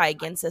testify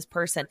against this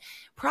person,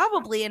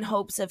 probably in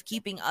hopes of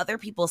keeping other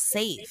people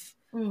safe,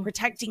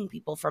 protecting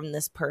people from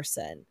this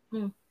person,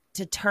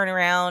 to turn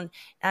around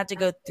and have to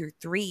go through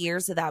 3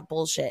 years of that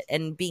bullshit,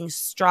 and being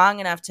strong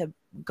enough to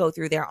go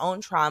through their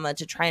own trauma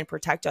to try and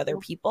protect other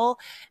people,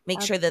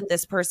 make sure that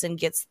this person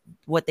gets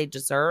what they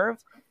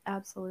deserve.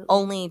 Absolutely.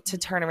 Only to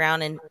turn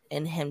around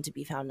and him to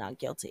be found not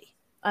guilty.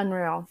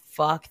 Unreal.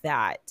 Fuck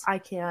that. I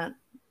can't.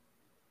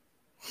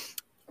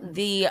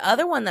 The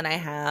other one that I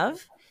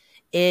have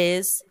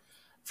is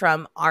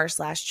from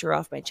r/Cheer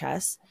Off My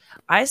Chest.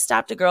 I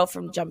stopped a girl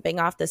from jumping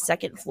off the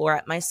second floor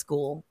at my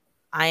school.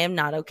 I am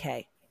not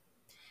okay.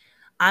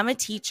 I'm a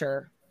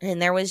teacher,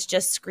 and there was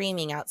just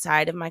screaming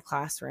outside of my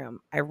classroom.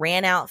 I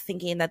ran out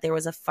thinking that there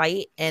was a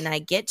fight, and I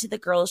get to the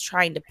girls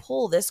trying to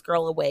pull this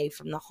girl away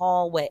from the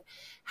hallway,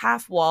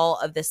 half wall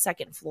of the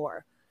second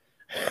floor.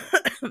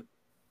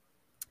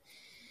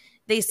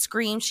 They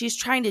screamed. She's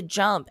trying to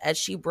jump as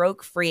she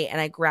broke free, and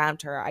I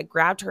grabbed her. I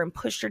grabbed her and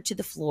pushed her to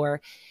the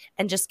floor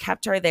and just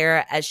kept her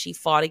there as she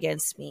fought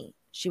against me.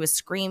 She was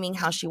screaming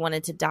how she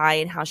wanted to die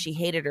and how she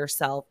hated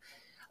herself.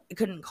 I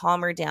couldn't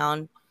calm her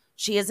down.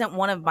 She isn't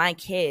one of my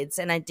kids,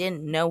 and I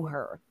didn't know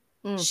her.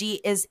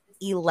 She is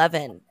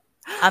 11.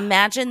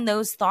 Imagine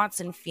those thoughts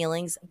and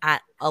feelings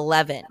at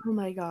 11. Oh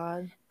my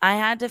God. I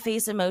had to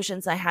face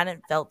emotions I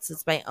hadn't felt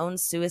since my own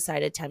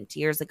suicide attempt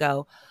years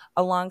ago,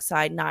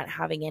 alongside not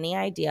having any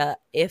idea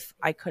if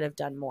I could have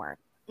done more.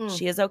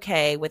 She is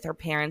okay with her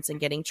parents and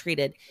getting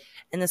treated,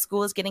 and the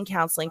school is getting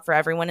counseling for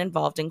everyone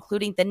involved,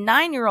 including the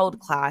 9-year-old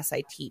class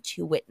I teach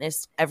who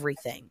witnessed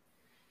everything.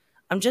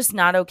 I'm just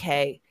not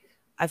okay.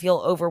 I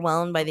feel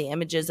overwhelmed by the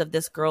images of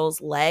this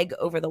girl's leg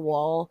over the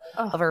wall,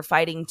 of her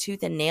fighting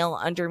tooth and nail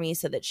under me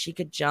so that she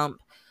could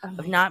jump,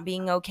 of not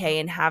being okay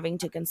and having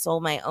to console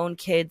my own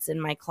kids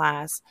in my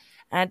class.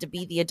 I had to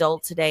be the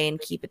adult today and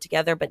keep it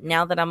together, but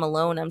now that I'm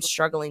alone, I'm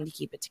struggling to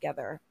keep it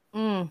together.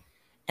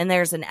 And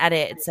there's an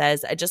edit. It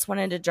says, I just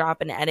wanted to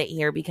drop an edit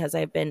here because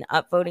I've been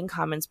upvoting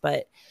comments,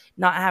 but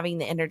not having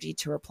the energy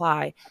to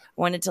reply. I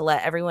wanted to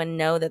let everyone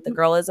know that the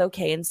girl is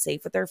okay and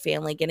safe with her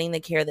family, getting the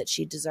care that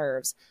she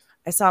deserves.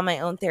 I saw my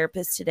own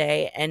therapist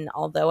today, and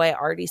although I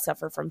already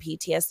suffer from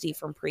PTSD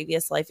from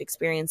previous life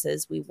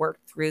experiences, we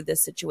worked through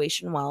this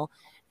situation well,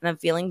 and I'm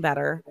feeling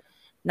better.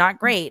 Not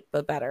great,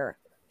 but better.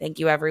 Thank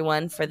you,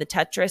 everyone, for the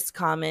Tetris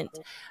comment.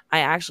 I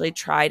actually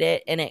tried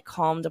it, and it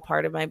calmed a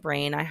part of my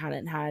brain I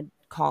hadn't had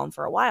calm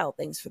for a while.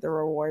 Thanks for the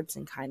rewards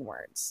and kind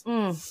words.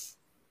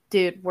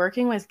 Dude,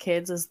 working with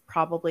kids is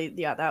probably,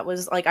 that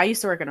was like, I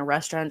used to work in a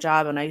restaurant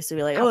job, and I used to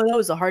be like, oh, that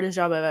was the hardest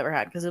job I've ever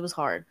had, because it was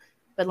hard.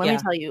 But let me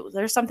tell you,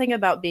 there's something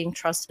about being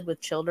trusted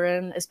with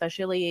children,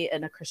 especially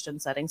in a Christian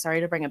setting. Sorry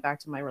to bring it back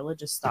to my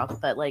religious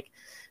stuff, but like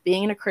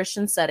being in a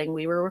Christian setting,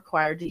 we were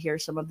required to hear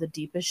some of the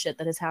deepest shit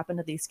that has happened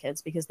to these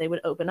kids, because they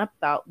would open up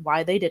about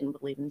why they didn't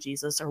believe in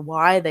Jesus, or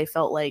why they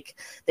felt like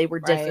they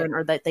were different,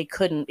 or that they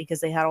couldn't because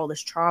they had all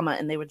this trauma,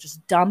 and they would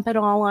just dump it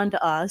all onto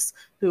us,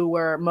 who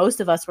were, most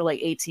of us were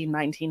like 18,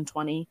 19,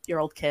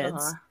 20-year-old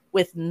kids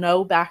with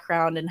no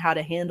background in how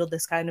to handle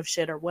this kind of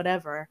shit or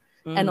whatever.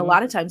 And a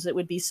lot of times it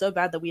would be so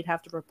bad that we'd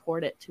have to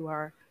report it to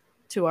our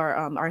to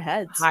our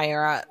heads.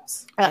 Higher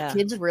ups.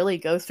 Kids really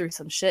go through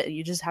some shit.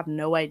 You just have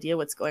no idea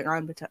what's going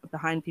on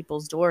behind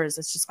people's doors.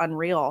 It's just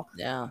unreal.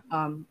 Yeah.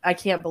 I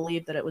can't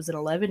believe that it was an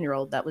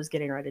 11-year-old that was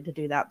getting ready to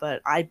do that,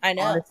 but I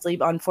know. honestly,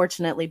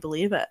 unfortunately,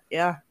 believe it.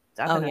 Yeah,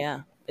 definitely. Oh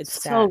yeah,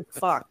 it's so sad.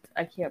 fucked.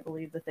 I can't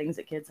believe the things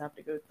that kids have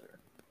to go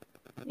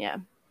through. Yeah.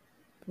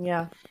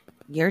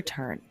 Your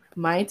turn.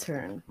 My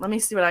turn. Let me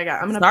see what I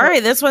got. Sorry,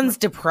 this one's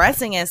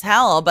depressing as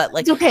hell, but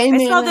like, it's okay,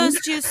 I saw those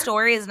 2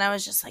 stories and I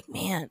was just like,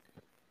 man,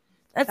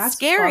 that's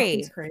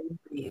scary.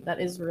 Crazy.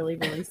 That is really,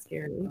 really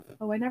scary.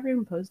 Oh, I never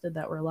even posted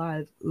that we're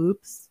live.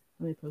 Oops.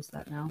 Let me post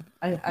that now.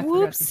 I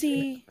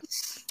Whoopsie.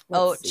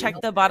 Check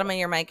the bottom of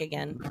your mic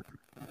again.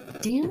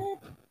 Damn it.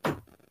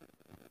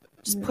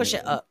 Just push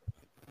it up.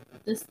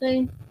 This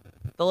thing?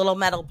 The little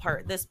metal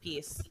part. This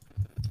piece.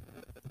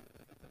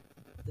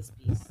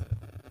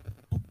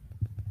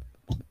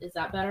 Is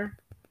that better?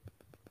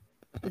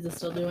 Is it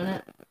still doing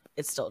it?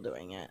 It's still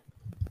doing it.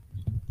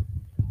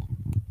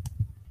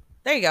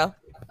 There you go.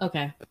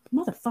 Okay.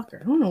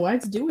 Motherfucker. I don't know why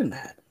it's doing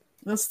that.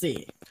 Let's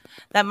see.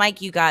 That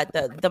mic you got,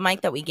 the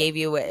mic that we gave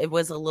you, it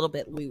was a little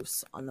bit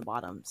loose on the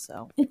bottom.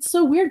 So it's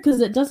so weird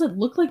because it doesn't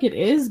look like it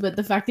is, but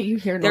the fact that you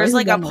hear there's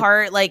like a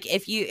part, like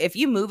if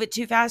you move it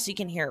too fast, you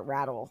can hear it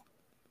rattle.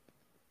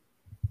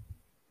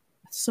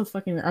 It's so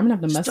fucking weird. I'm gonna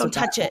have to mess with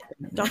that.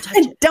 Don't touch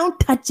it. Don't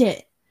touch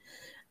it.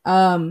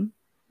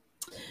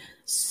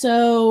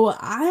 So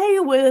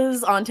I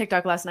was on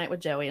TikTok last night with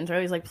Joey, and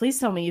Joey's like, please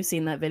tell me you've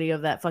seen that video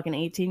of that fucking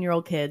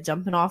 18-year-old kid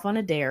jumping off on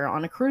a dare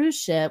on a cruise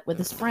ship with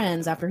his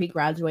friends after he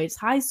graduates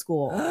high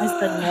school. I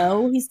said,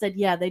 no. He said,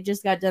 yeah, they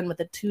just got done with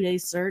a 2-day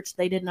search.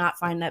 They did not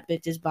find that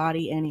bitch's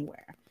body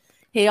anywhere.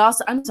 He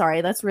also, I'm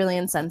sorry, that's really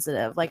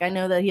insensitive. Like, I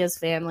know that he has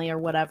family or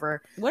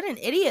whatever. What an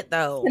idiot,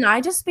 though. Can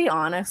I just be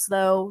honest,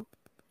 though?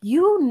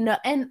 You know,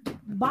 and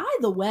by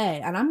the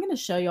way, and I'm going to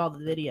show you all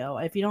the video.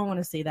 If you don't want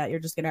to see that, you're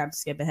just going to have to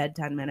skip ahead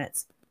 10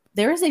 minutes.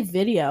 There is a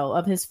video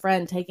of his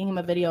friend taking him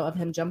a video of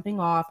him jumping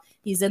off.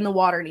 He's in the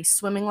water and he's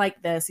swimming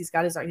like this. He's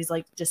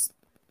like just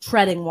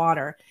treading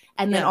water.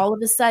 And then all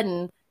of a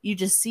sudden, you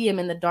just see him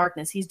in the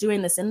darkness. He's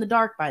doing this in the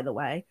dark, by the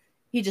way.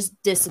 He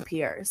just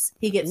disappears.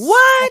 He gets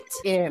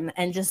sucked in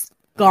and just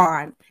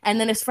gone. And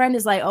then his friend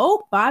is like,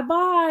 oh,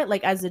 bye-bye.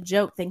 Like as a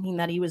joke, thinking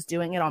that he was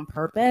doing it on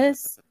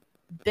purpose.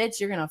 Bitch,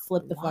 you're gonna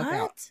flip the fuck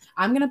out.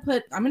 I'm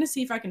gonna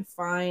see if I can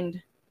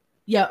find.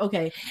 Yeah,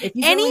 okay. If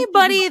you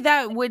anybody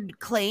that would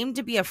claim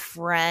to be a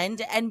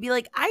friend and be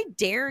like, I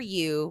dare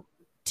you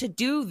to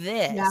do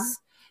this,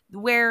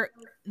 where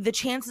the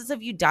chances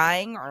of you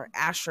dying are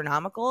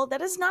astronomical,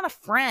 that is not a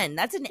friend.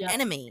 That's an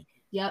enemy.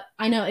 Yep,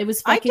 I know. It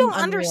was I fucking don't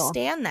unreal.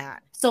 understand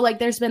that. So like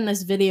there's been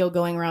this video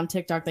going around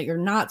TikTok that you're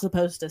not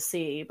supposed to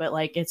see, but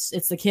like it's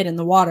the kid in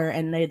the water,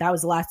 and that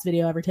was the last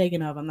video ever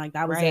taken of him. Like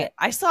that was it.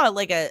 I saw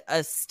like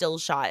a still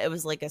shot. It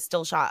was like a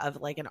still shot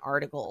of like an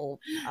article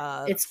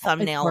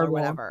thumbnail or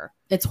whatever.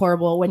 It's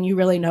horrible when you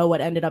really know what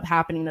ended up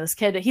happening to this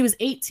kid. He was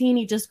 18,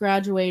 he just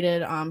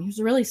graduated. He was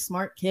a really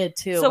smart kid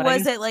too. So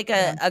was it like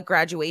a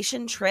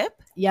graduation trip?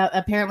 Yeah,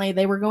 apparently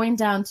they were going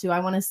down to,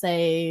 I want to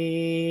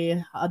say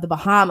the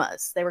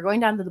Bahamas. They were going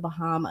down to the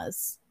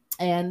Bahamas.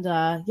 And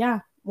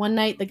one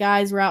night the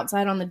guys were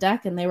outside on the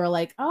deck and they were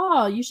like,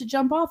 oh, you should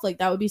jump off. Like,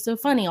 that would be so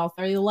funny. I'll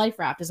throw you the life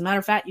raft. As a matter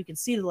of fact, you can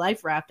see the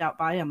life raft out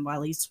by him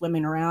while he's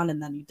swimming around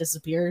and then he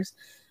disappears.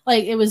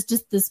 Like, it was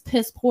just this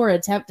piss poor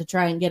attempt to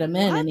try and get him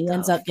in. And he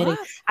ends up getting,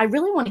 I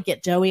really want to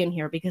get Joey in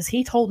here because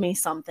he told me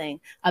something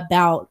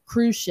about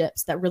cruise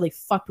ships that really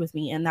fucked with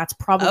me. And that's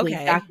probably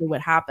exactly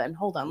what happened.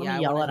 Hold on. Let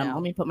me yell at him.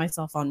 Let me put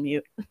myself on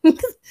mute.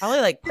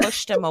 Probably like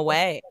pushed him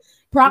away.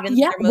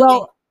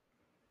 Well,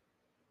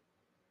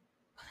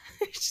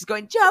 she's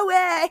going,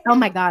 Joey. Oh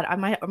my god,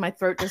 my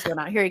throat just went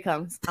out. Here he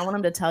comes. I want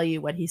him to tell you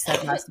what he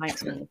said last night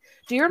to me.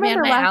 Do you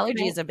remember? Man, my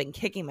allergies have been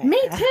kicking my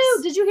Me ass. too.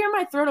 Did you hear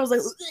my throat? I was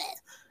like,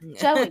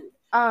 Joey.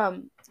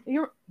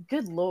 You're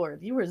good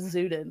lord, you were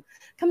zooted.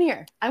 Come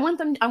here. I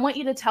want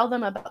you to tell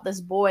them about this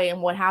boy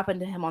and what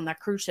happened to him on that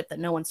cruise ship that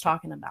no one's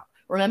talking about.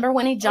 Remember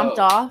when he jumped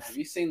off? Have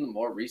you seen the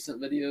more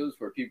recent videos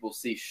where people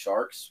see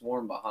sharks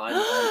swarm behind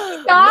them?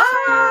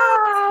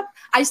 Stop!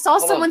 I saw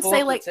someone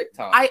say like,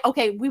 TikTok.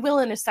 We will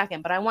in a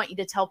second, but I want you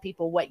to tell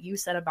people what you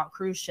said about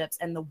cruise ships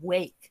and the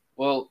wake.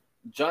 Well,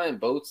 giant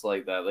boats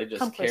like that, they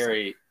just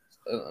carry.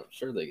 I'm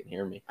sure they can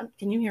hear me.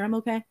 Can you hear him?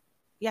 Okay.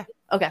 Yeah.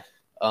 Okay.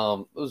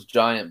 Those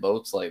giant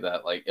boats like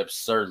that, like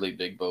absurdly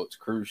big boats,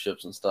 cruise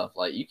ships and stuff,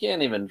 like you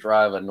can't even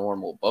drive a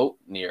normal boat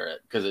near it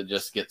because it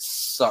just gets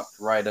sucked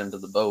right into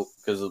the boat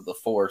because of the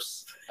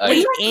force.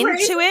 Wait,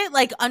 into it,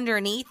 like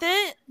underneath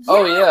it?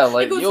 Oh yeah,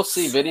 like you'll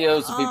see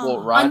videos of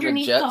people riding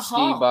a jet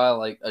ski by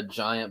like a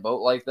giant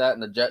boat like that,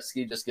 and the jet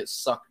ski just gets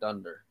sucked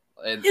under.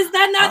 Is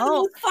that not the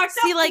most fucked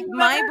up? See, like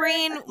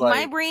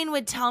my brain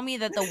would tell me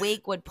that the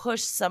wake would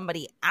push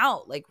somebody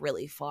out like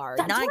really far,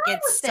 not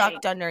get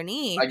sucked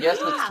underneath. I guess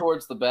it's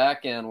towards the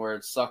back end where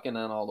it's sucking in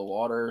all the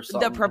water or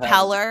something. The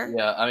propeller.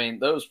 Yeah, I mean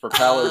those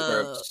propellers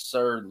are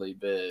absurdly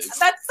big.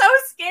 That's so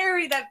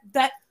scary.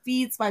 That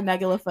feeds my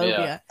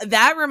megalophobia.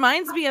 That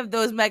reminds me of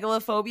those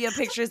megalophobia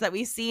pictures that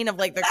we've seen of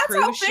like the That's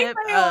cruise how big ship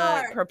they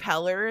are.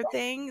 propeller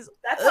things.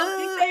 That's how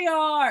big they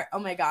are. Oh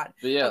my god.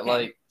 But yeah, Okay.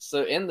 like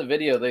so in the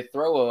video they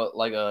throw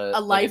a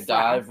life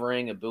dive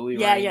ring, a buoy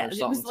ring, Yeah. or It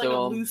something was like to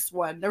a him. loose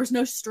one. There was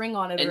no string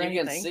on it And or you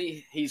anything. can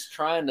see he's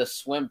trying to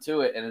swim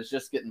to it, and it's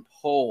just getting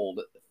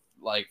pulled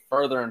like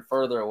further and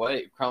further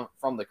away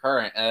from the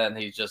current, and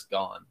he's just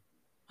gone.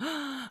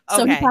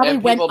 So he Okay. probably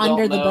And went people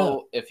under don't the know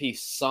boat. if he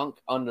sunk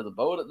under the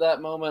boat at that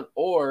moment,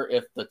 or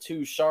if the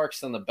two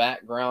sharks in the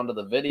background of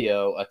the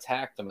video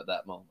attacked him at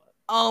that moment.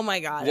 Oh my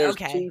god. There's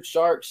Okay. two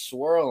sharks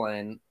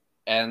swirling,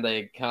 and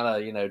they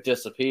kind of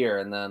disappear,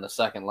 and then a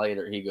second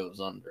later he goes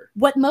under.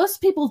 What most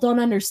people don't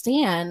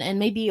understand, and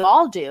maybe you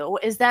all do,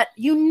 is that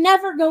you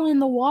never go in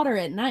the water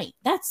at night.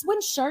 That's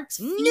when sharks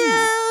feed.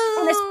 No.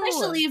 And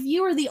especially if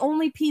you are the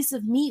only piece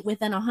of meat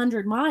within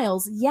 100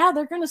 miles, yeah,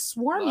 they're going to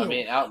swarm you. I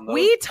mean, out in those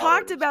We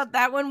talked waters. about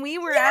that when we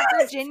were at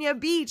Virginia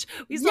Beach.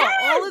 We saw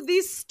all of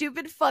these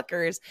stupid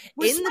fuckers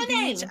We're in the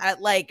beach swimming.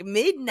 at like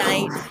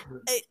midnight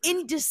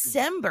in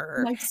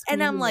December. My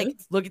And I'm screaming like,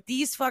 lips. look at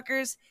these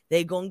fuckers.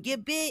 They gonna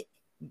get bit.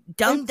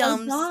 They're so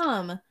Dum-dums.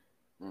 dumb.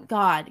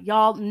 God,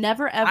 y'all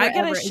never ever, I gotta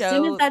ever. As soon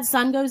show- as that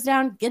sun goes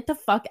down, get the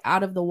fuck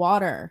out of the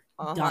water.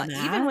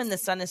 Dumbass. Even when the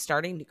sun is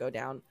starting to go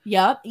down.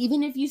 Yep.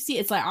 Even if you see,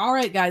 it's like, all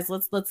right, guys,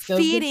 let's go get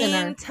Feeding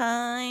dinner.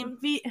 time.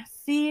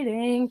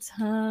 Feeding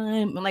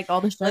time. And like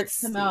all the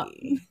sharks come out.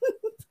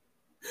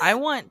 I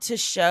want to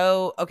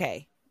show.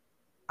 Okay,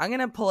 I'm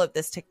gonna pull up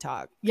this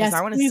TikTok because Yes,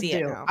 I want to please see do.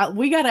 it now.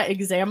 We gotta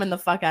examine the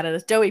fuck out of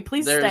this. Joey,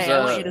 please There's, stay.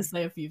 I want you to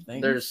say a few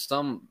things. There's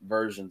some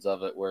versions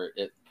of it where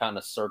it kind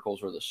of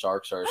circles where the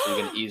sharks are, so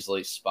you can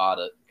easily spot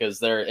it because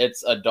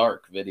it's a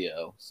dark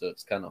video, so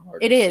it's kind of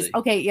hard. It to is. see.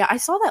 Okay, yeah, I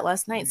saw that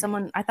last night.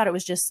 I thought it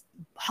was just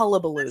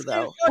hullabaloo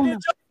though. Oh, no.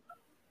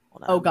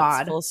 Hold on, Oh, let's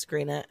God. full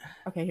screen it.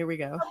 Okay, here we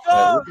go.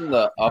 Yeah, look in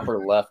the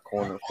upper left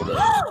corner for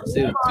the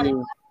see the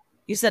two.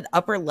 You said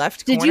upper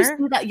left Did corner. you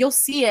see that? You'll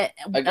see it.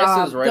 I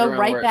guess it's right go around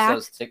right where back,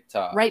 it says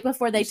TikTok. right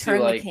before they You see,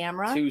 turn like, the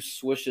camera. Two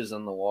swishes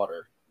in the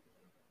water.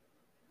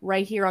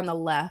 Right here on the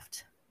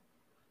left,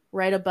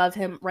 right above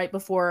him, right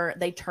before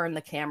they turn the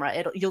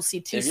camera. You'll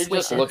see two If you're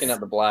swishes. just looking at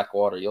the black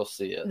water, you'll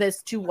see it.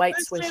 There's two white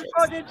swishes.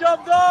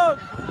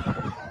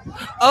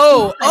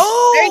 Oh,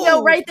 There you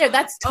go, right there.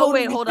 That's Oh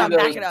totally. wait, hold on. Those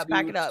Back it up. two-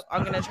 Back it up.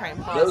 I'm gonna try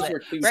and pause Those it. are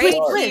two Right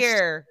sharks.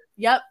 here.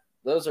 Yep,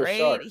 Those are Right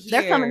sharks.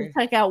 here. they're coming to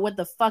check out what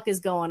the fuck is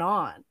going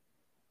on.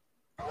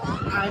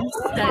 I'm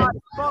sad.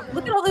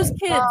 Look at all those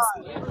kids.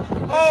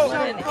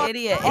 What an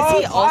idiot. Is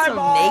he also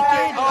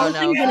naked? Oh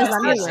no. He's in his he's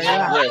underwear, just-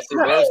 yeah. Yeah, see,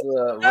 there's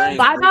the ring.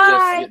 Bye-bye. He's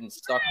just getting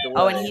sucked away.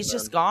 Oh, and he's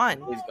just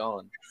gone. He's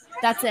gone.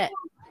 That's it.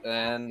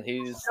 And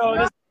he's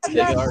already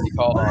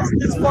called off.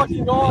 It's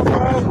fucking off,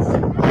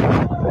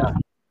 bro.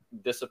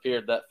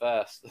 Disappeared that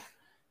fast.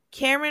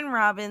 Cameron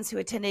Robbins, who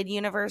attended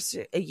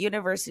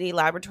university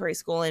laboratory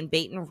school in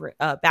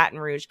Baton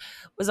Rouge,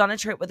 was on a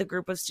trip with a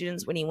group of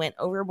students when he went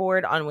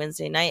overboard on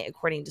Wednesday night.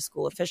 According to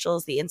school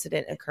officials, the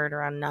incident occurred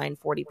around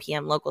 9:40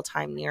 p.m. local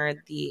time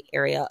near the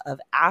area of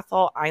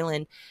Athol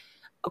Island.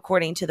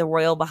 According to the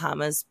Royal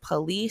Bahamas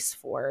Police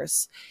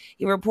Force,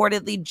 he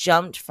reportedly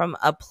jumped from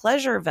a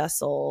pleasure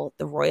vessel,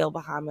 the Royal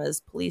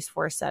Bahamas Police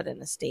Force said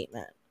in a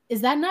statement.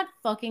 Is that not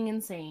fucking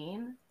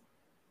insane?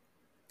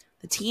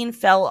 The teen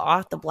fell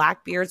off the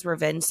Blackbeard's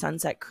Revenge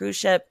Sunset cruise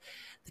ship.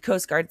 The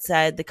Coast Guard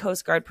said the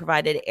Coast Guard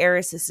provided air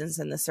assistance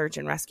in the search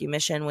and rescue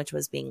mission, which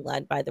was being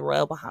led by the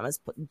Royal Bahamas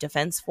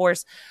Defense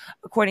Force,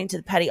 according to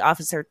the Petty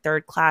Officer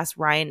 3rd Class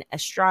Ryan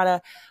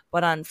Estrada.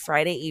 But on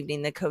Friday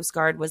evening, the Coast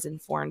Guard was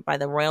informed by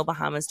the Royal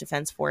Bahamas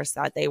Defense Force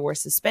that they were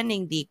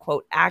suspending the,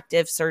 quote,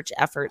 active search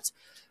efforts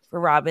for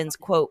Robbins,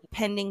 quote,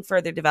 pending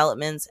further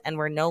developments, and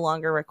were no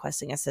longer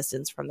requesting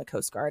assistance from the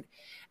Coast Guard.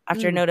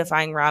 After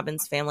notifying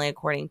Robbins' family,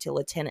 according to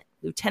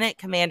Lieutenant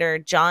Commander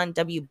John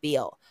W.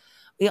 Beale,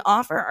 we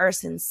offer our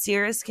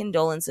sincerest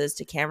condolences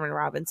to Cameron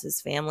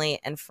Robbins' family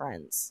and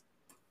friends.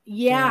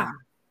 Yeah.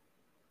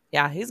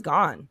 Yeah, he's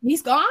gone.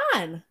 He's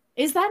gone.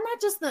 Is that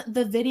not just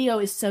the video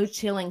is so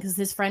chilling because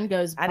his friend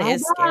goes That bye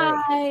is scary.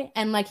 bye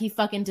and like he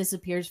fucking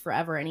disappears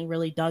forever and he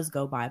really does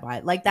go bye bye.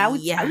 Like that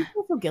would I would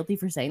feel so guilty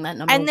for saying that.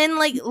 And then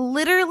like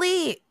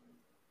literally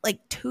like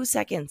 2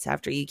 seconds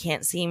after you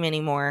can't see him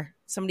anymore,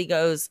 somebody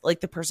goes, like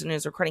the person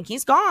who's recording,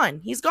 he's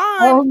gone. He's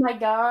gone. Oh my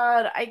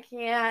god, I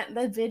can't.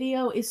 The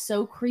video is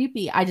so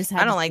creepy. I just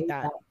had I don't to like show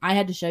you that. I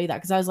had to show you that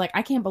because I was like,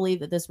 I can't believe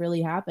that this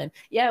really happened.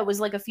 Yeah, it was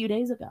like a few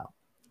days ago.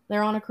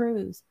 They're on a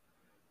cruise.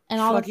 And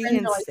all the Fucking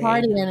friends are like insane.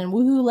 partying and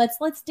woohoo,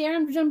 let's dare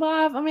him to jump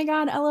off. Oh my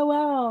god,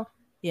 LOL.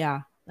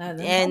 Yeah.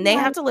 And they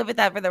have to live with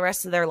that for the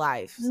rest of their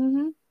lives.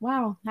 Mm-hmm.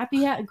 Wow. Happy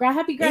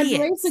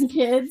graduation,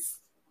 kids.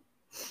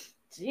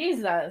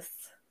 Jesus.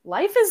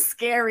 Life is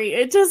scary.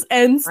 It just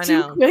ends I too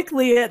know.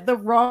 quickly at the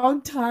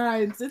wrong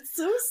times. It's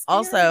so scary.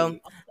 Also,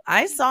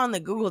 I saw in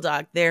the Google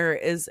Doc there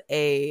is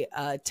a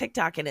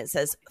TikTok and it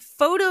says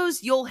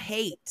photos you'll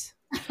hate.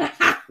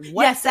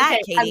 What's that,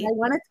 okay. Katie? I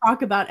want to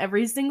talk about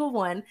every single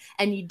one,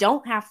 and you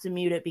don't have to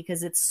mute it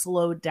because it's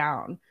slowed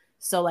down.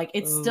 So like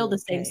it's still the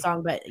same Okay.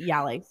 song, but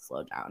yeah, like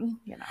slow down,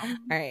 you know. All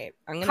right,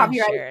 I'm gonna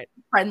Copyright share it.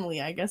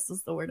 friendly, I guess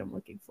is the word I'm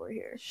looking for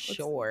here. Let's see.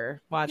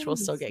 Sure. Watch, we'll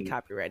still get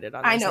copyrighted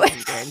on I this. know. I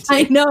can guarantee.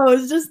 I know. I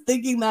was just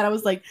thinking that. I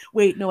was like,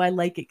 wait, no, I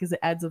like it because it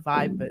adds a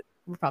vibe, but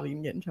we're probably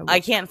gonna get in trouble.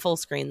 I can't full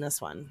screen this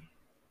one.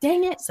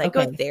 Dang it.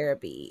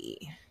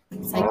 Psychotherapy.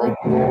 Psycho. A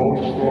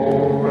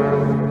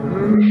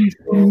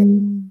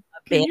Can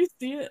band you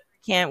see it?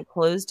 camp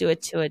closed due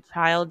to a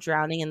child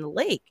drowning in the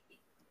lake.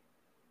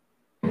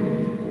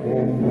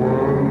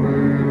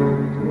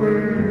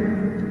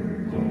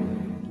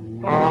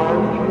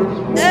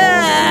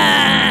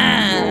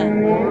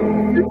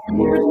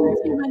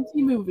 TMNT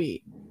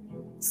movie.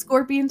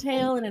 Scorpion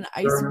tail and an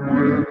ice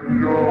playground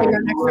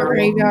next to a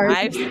graveyard.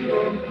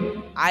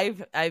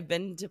 I've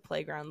been to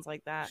playgrounds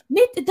like that.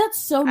 Nate, that's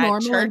so At normal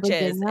in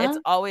churches. Virginia. It's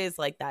always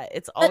like that.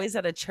 It's always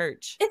at a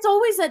church. It's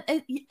always at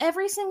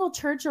every single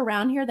church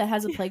around here that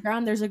has a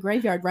playground. There's a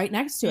graveyard right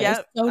next to it. Yep.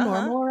 It's so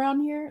normal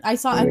around here. I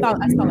saw that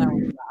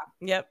one.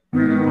 Yep.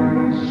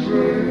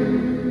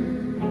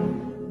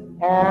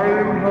 I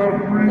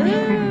have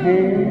reached the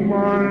goal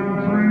I'm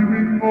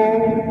dreaming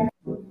of.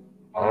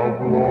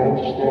 I've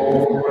lost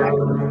all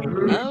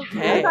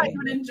Okay. I thought you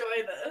would enjoy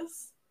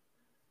this.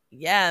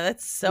 Yeah,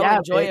 that's so Yeah,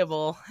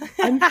 enjoyable.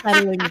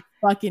 Unsettling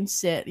fucking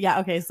shit. Yeah,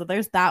 okay, so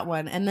there's that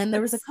one. And then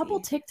there was a Let's couple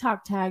see.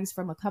 TikTok tags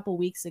from a couple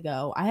weeks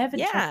ago. I haven't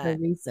checked Yeah. the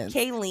recent.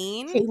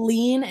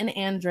 Kayleen. and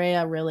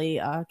Andrea really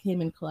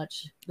came in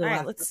clutch. All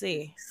right, let's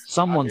see.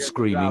 Someone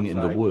screaming in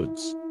the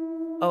woods.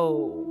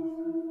 Oh.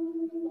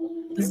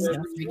 This is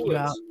gonna freak you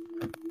out.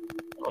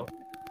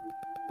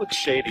 Looks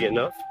shady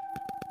enough.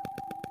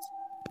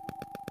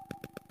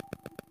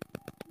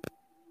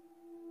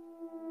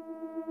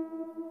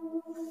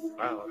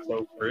 Wow, it's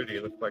so pretty.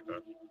 It looks like a.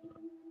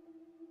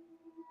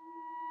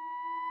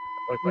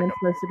 I'm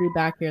supposed to be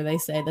back here. They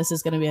say this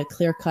is going to be a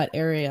clear-cut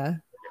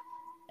area,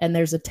 and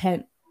there's a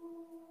tent.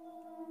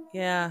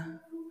 Yeah.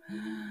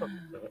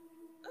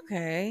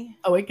 Okay.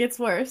 Oh, it gets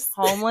worse.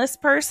 Homeless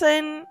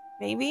person,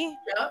 maybe?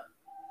 Yep.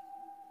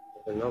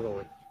 Another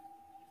one.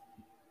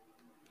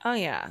 Oh,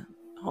 yeah.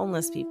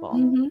 Homeless people.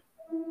 Mm-hmm.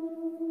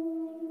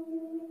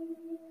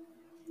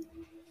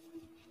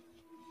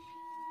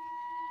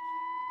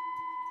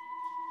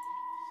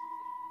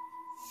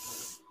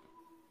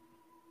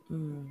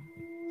 Mm.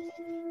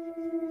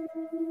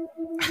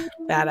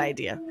 Bad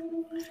idea.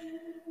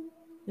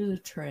 There's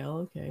a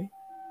trail. Okay.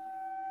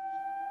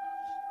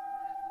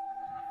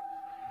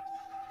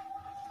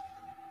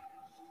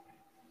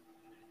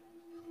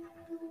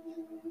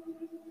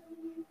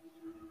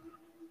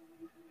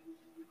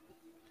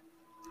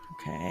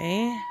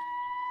 Okay.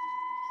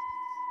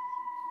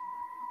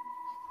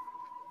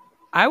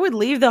 I would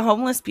leave the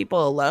homeless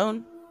people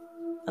alone.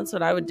 That's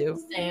what I would do.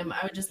 Same. I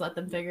would just let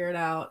them figure it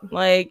out.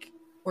 Like,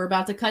 We're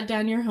about to cut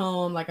down your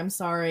home. Like, I'm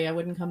sorry. I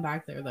wouldn't come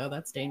back there, though.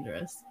 That's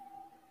dangerous.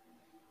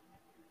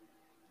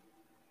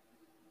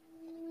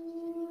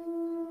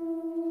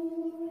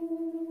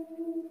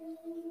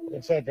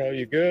 What's up, bro?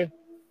 You good?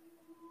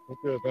 You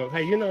good, bro?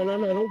 Hey, no,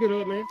 don't get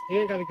up, man. You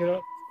ain't gotta get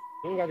up.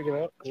 You ain't gotta get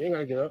up. You ain't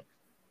gotta get up.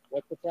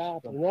 What's the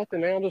problem?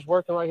 Nothing, man. I'm just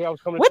working right here. I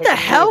was coming. what the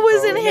hell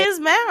was in his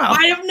mouth?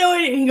 I have no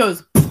idea. He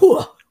goes,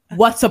 "Phew,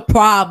 what's a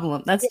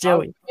problem?" That's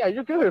Joey. Yeah,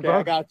 you're good, bro.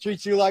 I gotta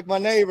treat you like my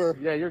neighbor.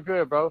 Yeah, you're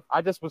good, bro.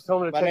 I just was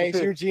coming to My take name's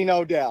a Eugene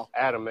Odell.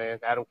 Adam, man.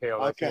 Adam K.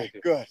 Okay,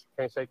 good.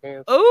 Can't shake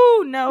hands.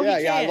 Oh, no. Yeah,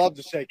 he yeah, I can't. love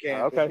to shake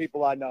hands Okay. with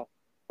people I know.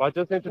 Well, I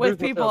just introduced With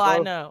people myself, I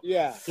bro. know.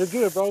 Yeah, You're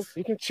good, bro.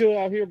 You can chill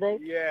out here, bro.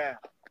 yeah.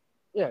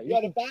 Yeah,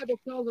 Yeah, the Bible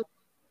tells us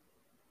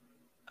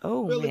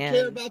Oh, really man.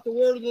 care about the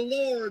word of the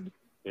Lord.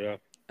 yeah.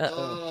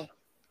 Uh-oh.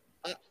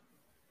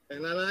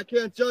 And I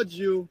can't judge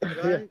you,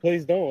 Yeah, right?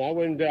 please don't. I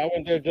wouldn't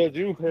dare judge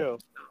you. Hell.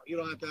 You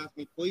don't have to ask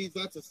me, please.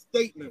 That's a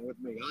statement with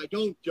me. I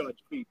don't judge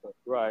people.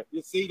 Right.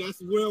 You see, that's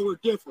where we're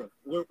different.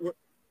 We're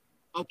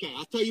okay.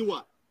 I'll tell you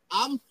what.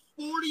 I'm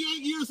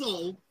 48 years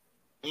old,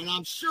 and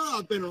I'm sure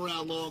I've been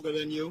around longer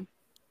than you.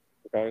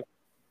 Okay.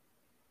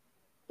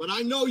 But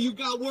I know you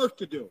got work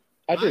to do.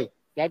 I do.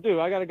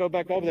 I got to go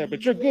back over there,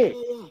 but you're good.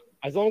 Yeah.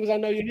 As long as I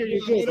know you're here,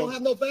 you're They good, don't bro.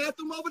 have no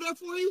bathroom over there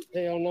for you?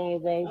 Hell no,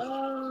 bro.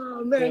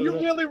 Oh man, you're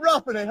really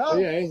roughing it, huh?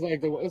 Yeah, it's like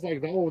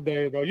the old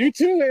days, bro. You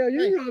too, hell.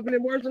 You're rubbing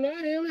it worse than I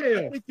am, I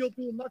hell. think you'll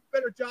do a much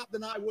better job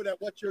than I would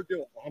at what you're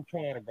doing. I'm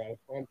trying, bro.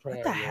 I'm trying.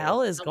 What the man.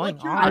 hell is Now, going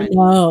what you- I on?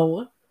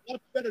 know.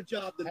 Much better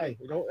job than Hey,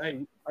 me. hey,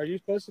 are you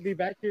supposed to be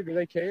back here? Do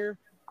they care?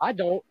 I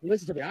don't.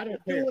 Listen to me. I don't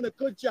You're care. doing a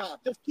good job.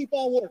 Just keep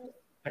on working.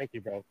 Thank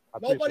you, bro. I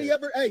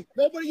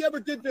Nobody ever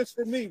did this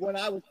for me when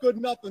I was good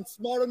enough and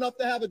smart enough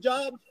to have a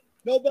job.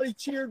 Nobody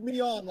cheered me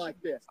on like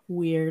this.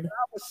 Weird.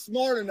 I was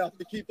smart enough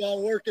to keep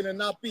on working and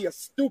not be a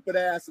stupid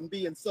ass and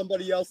be in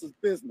somebody else's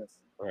business.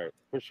 Right,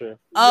 for sure.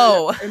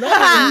 Oh, And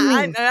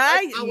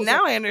I I was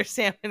now I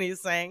understand what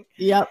he's saying.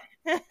 Yep.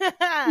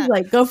 He's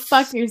like, go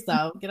fuck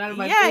yourself. Get out of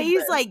my Yeah, business.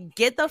 he's like,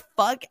 get the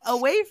fuck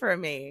away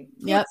from me.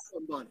 Yep.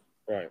 Somebody.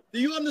 Right. Do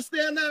you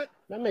understand that?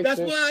 That makes That's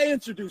sense. why I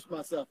introduced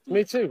myself to you.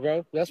 Me too,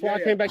 bro. That's why I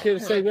Yeah. came back here to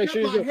say, I make kept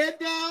sure my you're good. head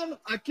down.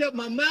 I kept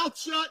my mouth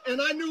shut,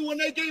 and I knew when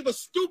they gave a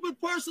stupid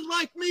person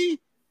like me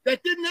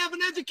that didn't have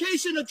an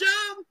education, a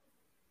job,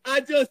 I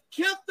just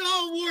kept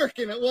on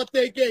working at what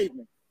they gave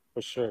me.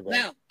 For sure, bro.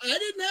 Now, I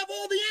didn't have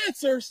all the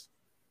answers,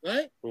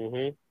 right?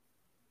 Mm-hmm.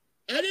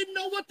 I didn't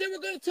know what they were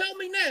going to tell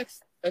me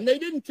next, and they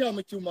didn't tell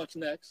me too much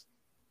next.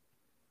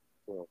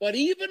 Yeah. But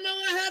even though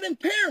I had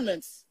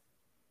impairments,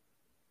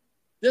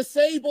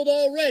 disabled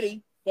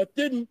already, but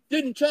didn't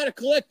try to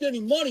collect any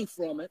money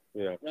from it,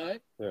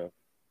 right? Yeah.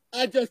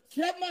 I just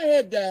kept my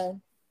head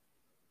down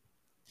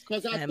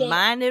because I thought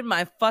minded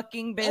my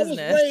fucking business.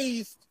 I was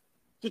raised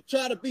to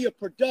try to be a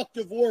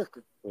productive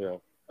worker. Yeah.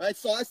 Right?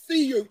 So I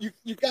see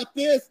you got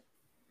this.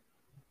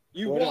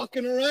 You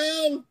walking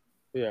around.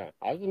 Yeah.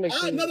 I was just making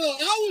sure. No,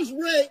 I was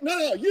raised.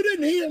 No, you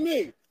didn't hear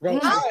me. Bro,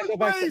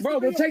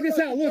 Bro, check this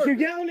out. Look, you're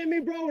yelling at me,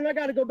 bro, and I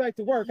got to go back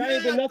to work. I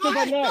ain't been nothing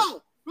but nothing.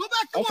 Go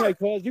back to work. Okay,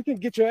 cuz you can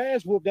get your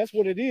ass whooped. That's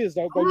what it is,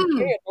 though. But you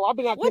can't. Bro, I've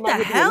been out here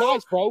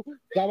nice, bro.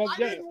 I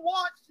didn't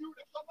want you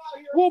to come out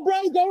here. Well,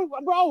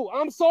 bro,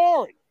 I'm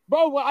sorry.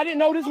 Bro, I didn't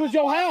know this was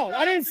your house.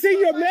 I didn't see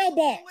your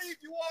mailbox. Believe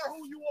you are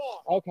who you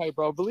are. Okay,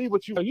 bro, believe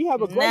what you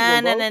have a great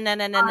one,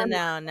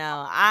 bro.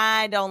 No.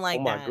 I don't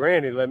like that. My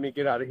granny let me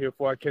get out of here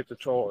before I catch a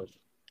charge.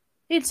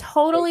 He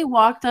totally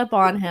walked up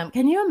on him.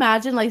 Can you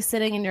imagine like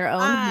sitting in your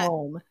own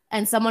home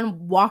and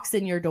someone walks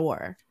in your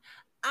door?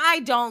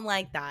 I don't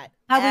like that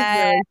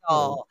That was at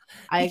all.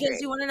 Because agree.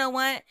 you want to know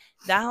what?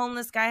 That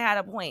homeless guy had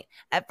a point.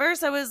 At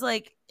first, I was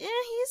like, he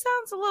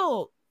sounds a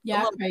little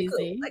crazy.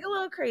 cuckoo, like a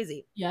little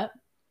crazy. Yep.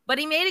 But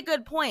he made a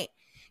good point.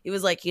 He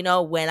was like,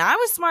 when I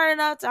was smart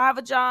enough to have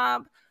a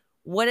job,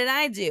 what did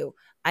I do?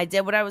 I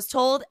did what I was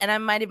told, and I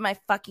minded my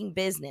fucking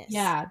business.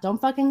 Yeah, don't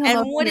fucking.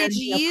 And what did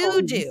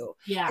you do?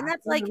 Yeah, and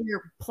that's like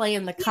you're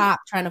playing the cop,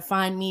 trying to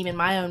find me in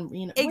my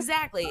own.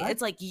 Exactly. It's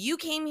like you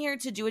came here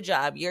to do a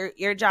job.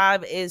 Your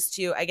job is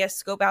to, I guess,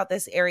 scope out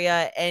this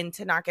area and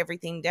to knock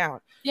everything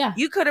down. Yeah,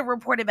 you could have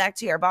reported back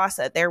to your boss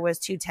that there was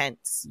 2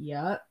 tents.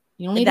 Yeah,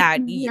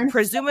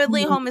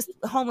 presumably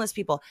homeless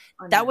people.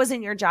 That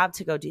wasn't your job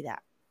to go do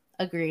that.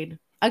 Agreed.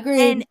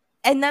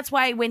 And that's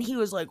why when he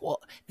was like,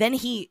 well, then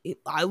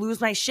I lose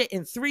my shit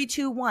in 3,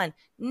 2, 1.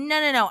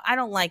 No. I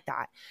don't like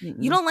that.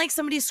 Mm-mm. You don't like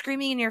somebody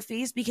screaming in your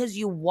face because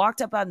you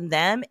walked up on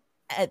them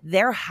at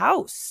their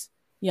house.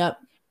 Yep.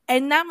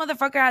 And that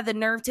motherfucker had the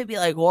nerve to be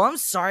like, well, I'm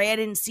sorry I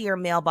didn't see your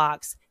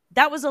mailbox.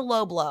 That was a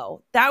low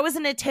blow. That was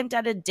an attempt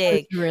at a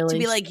dig to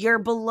be like, you're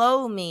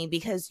below me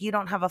because you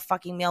don't have a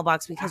fucking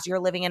mailbox because you're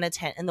living in a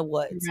tent in the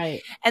woods.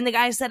 Right. And the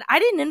guy said, I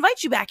didn't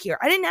invite you back here.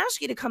 I didn't ask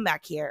you to come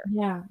back here.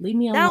 Yeah. Leave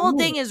me alone. That whole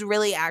thing is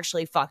really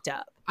actually fucked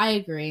up. I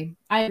agree.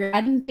 I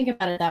didn't think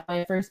about it that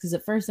way at first because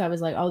at first I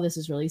was like, oh, this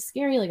is really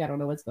scary. Like, I don't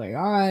know what's going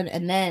on.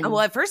 And then.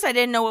 Well, at first I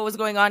didn't know what was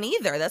going on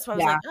either. That's why I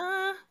was like,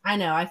 I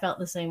know. I felt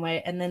the same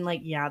way. And then,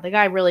 the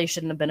guy really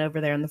shouldn't have been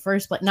over there in the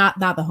first place. Not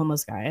the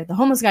homeless guy. The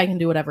homeless guy can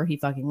do whatever he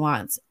fucking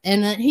wants.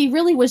 And then he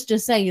really was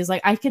just saying, he's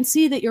like, I can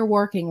see that you're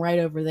working right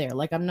over there.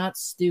 Like, I'm not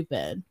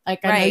stupid.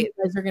 Like, I know you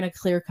guys are going to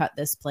clear cut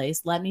this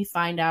place. Let me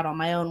find out on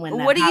my own when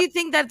that do you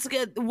think that's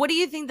good? What do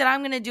you think that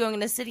I'm going to do? I'm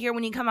going to sit here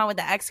when you come out with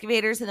the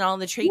excavators and all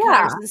the tree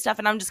cutters and stuff,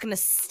 and I'm just going to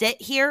sit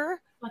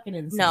here? Fucking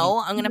insane.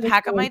 No, I'm going to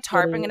pack up my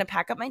tarp. I'm going to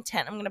pack up my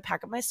tent. I'm going to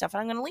pack up my stuff,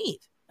 and I'm going to leave.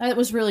 It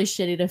was really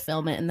shitty to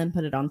film it and then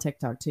put it on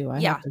TikTok too.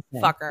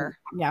 Fuck her.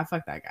 Yeah,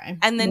 fuck that guy.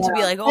 And then to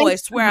be like, I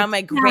swear on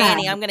my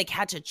granny, I'm going to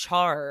catch a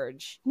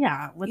charge.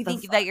 Yeah. You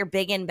think that you're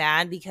big and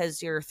bad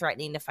because you're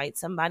threatening to fight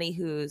somebody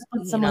who's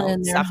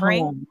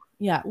suffering? Home.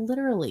 Yeah,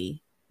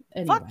 literally.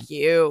 Anyway, fuck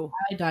you.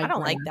 I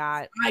don't like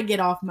that. I get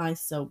off my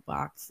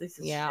soapbox.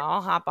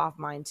 I'll hop off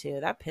mine too.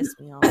 That pissed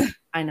me off.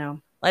 I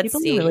know. Let's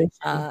see.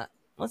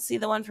 Let's see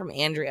the one from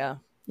Andrea.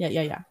 Yeah.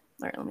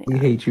 All right, let me. We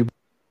hate you.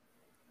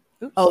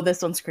 Oops. Oh,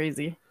 this one's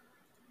crazy.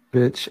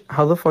 Bitch,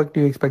 how the fuck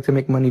do you expect to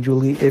make money,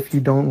 Julie, if you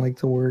don't like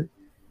to work?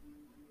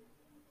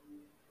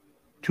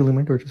 Julie,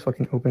 my door just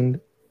fucking opened.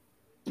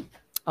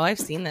 Oh, I've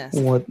seen this.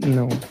 What?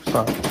 No,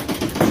 stop.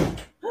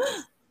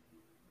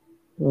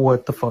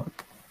 What the fuck?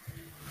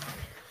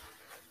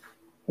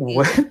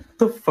 What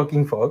the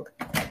fucking fuck?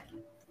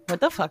 What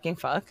the fucking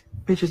fuck?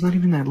 Bitch, it's not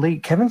even that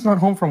late. Kevin's not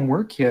home from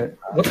work yet.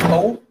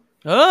 What?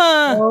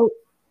 Oh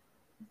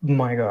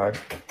my god.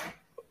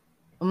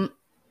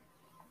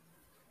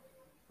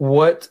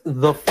 What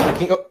the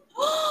fucking...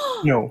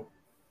 No.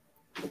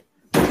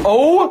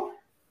 Oh!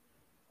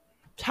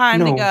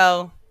 Time to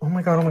go. Oh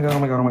my god.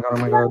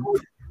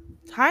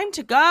 Time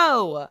to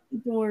go.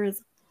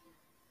 Doors.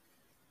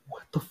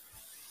 What the...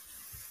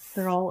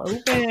 They're all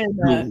open.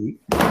 Really?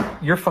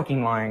 You're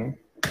fucking lying.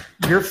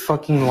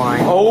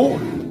 Oh!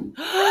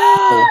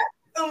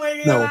 Oh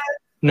my god.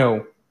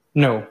 No.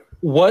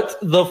 What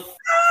the...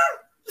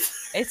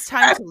 It's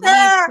time to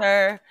leave,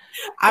 sir.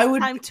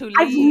 Time to leave.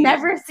 I've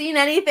never seen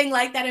anything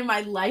like that in my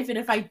life, and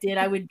if I did,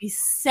 I would be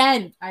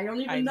sent. I don't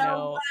even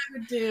know what I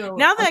would do.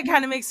 Now that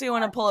kind of makes me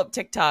want to pull up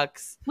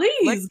TikToks.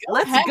 Please,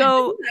 let's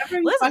go.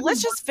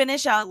 Let's just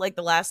finish out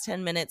the last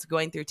 10 minutes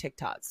going through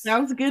TikToks.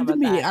 Sounds good to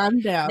me. That? I'm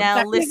down.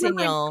 Now listen,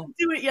 y'all.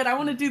 Do it yet? I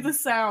want to do the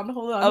sound.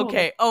 Hold on.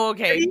 Okay. Hold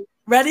on. Okay.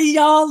 Ready,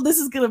 y'all? This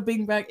is gonna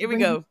bring back. Here we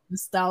go.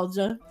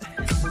 Nostalgia.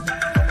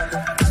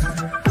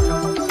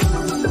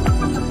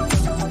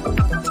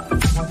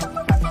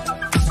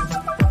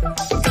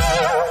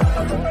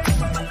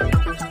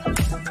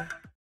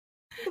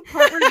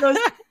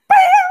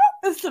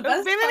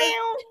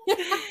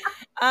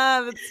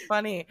 That's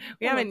funny.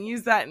 We haven't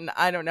used that in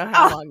I don't know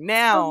how long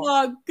now. So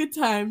long. Good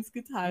times.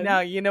 Now,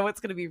 you know what's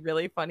going to be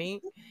really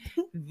funny?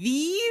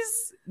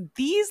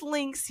 These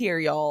links here,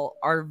 y'all,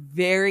 are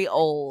very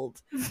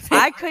old.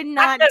 I could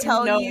not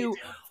tell you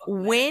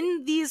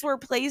when these were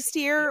placed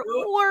here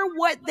or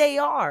what they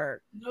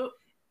are.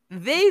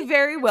 They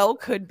very well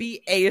could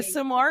be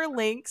ASMR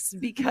links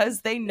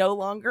because they no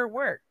longer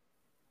work.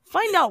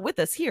 Find out with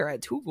us here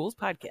at Two Ghouls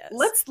Podcast.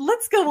 Let's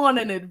go on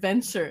an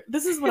adventure.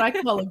 This is what I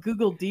call a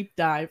Google deep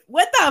dive.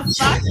 What the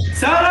fuck?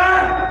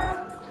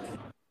 Seller!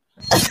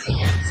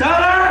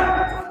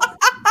 Seller!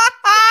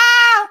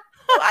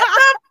 What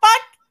the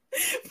fuck?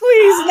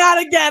 Please, not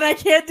again. I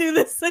can't do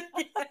this again.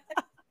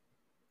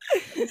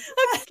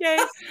 Okay,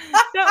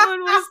 that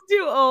one was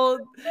too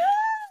old.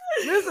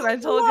 Listen, I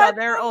told y'all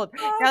they're old.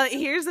 Now,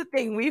 here's the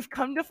thing. We've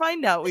come to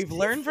find out, we've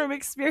learned from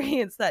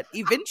experience that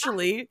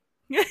eventually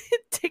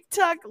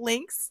TikTok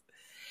links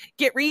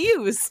get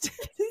reused.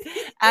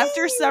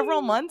 After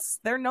several months,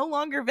 they're no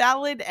longer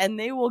valid and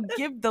they will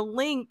give the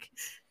link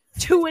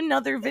to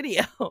another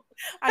video.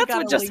 I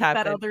gotta just link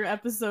happened. that other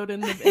episode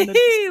in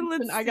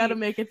the I gotta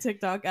make a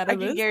TikTok out of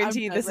this. I can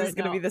guarantee you this is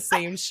going to be the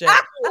same shit.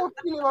 Meu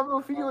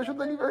filho hoje é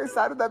o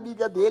aniversário da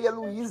amiga dele, a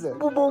Luísa.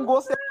 O bom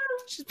gosto.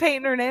 She's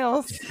painting her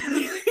nails. It's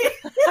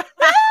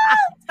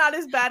not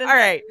as bad as all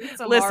right.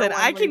 Listen,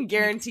 I can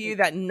guarantee you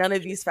that none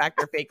of these fact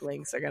or fake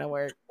links are going to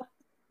work.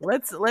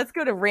 Let's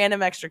go to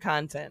random extra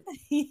content.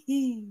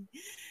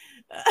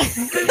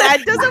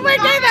 That doesn't work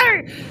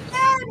either.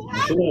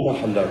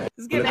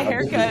 He's getting a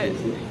haircut.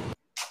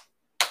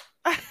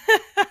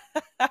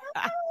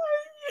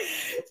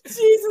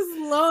 Jesus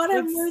Lord,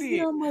 have mercy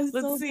on my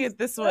soul. Let's see if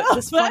this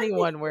funny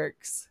one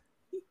works.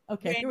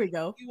 Okay, here we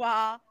go. You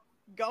are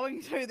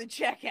going through the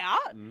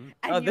checkout, and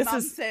Oh, your this mum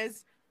is-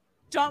 says,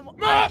 "Don't."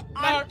 No,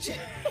 I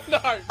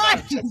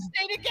just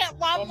need to get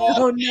one more.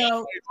 Oh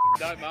no!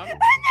 No, Mum.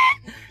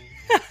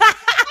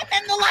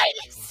 And the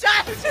lady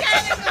starts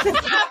getting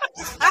the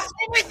stuff.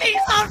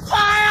 Everything's on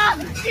fire.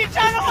 You don't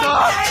know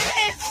what to do.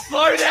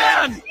 Slow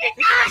down! You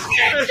can't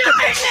keep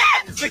doing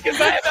this. The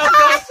conveyor belt's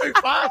going too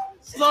fast.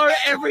 Slow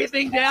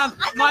everything down.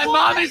 My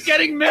mum is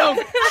getting milk.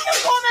 And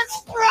the woman's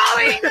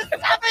throwing the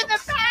stuff in the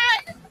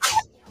bag.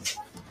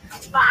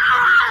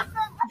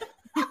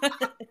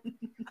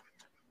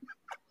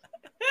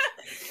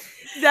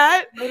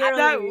 I put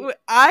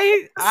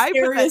that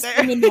Scariest there.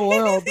 thing in the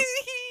world.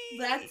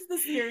 That's the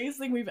scariest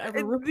thing we've ever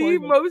The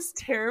reported. most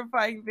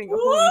terrifying thing.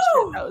 Holy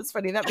shit, that was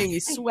funny. That made me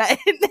sweat.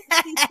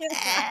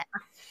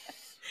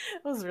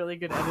 That was really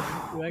good editing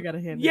too. I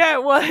gotta hand it. Yeah,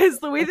 it was.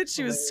 The way that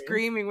she was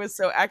screaming was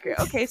so accurate.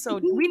 Okay,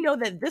 so we know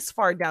that this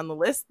far down the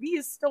list,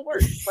 these still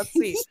work. Let's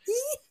see.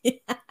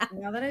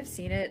 Now that I've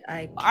seen it,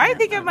 I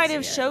think I can't might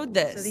have unsee it. showed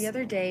this. So the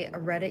other day, a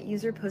Reddit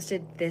user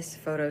posted this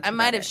photo. To I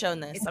might have Reddit. shown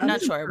this. It's I'm not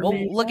of sure. his We'll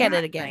apartment look at it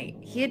that again. night.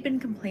 He had been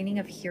complaining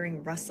of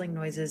hearing rustling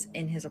noises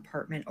in his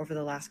apartment over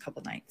the last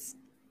couple nights.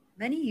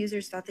 Many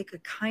users thought they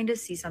could kind of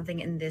see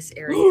something in this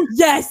area.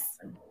 Yes,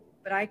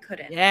 but I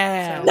couldn't.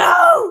 Yeah. So,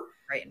 no.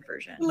 Right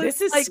inversion. This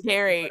is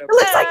scary. It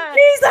looks like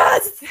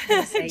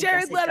Jesus.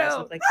 Jared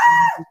Leto.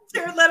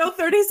 Jared Leto,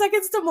 30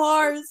 Seconds to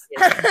Mars.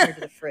 Compared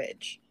to the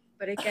fridge,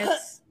 but it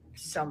gets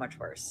so much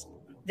worse.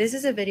 This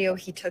is a video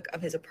he took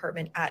of his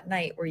apartment at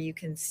night where you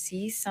can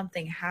see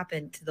something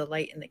happen to the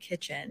light in the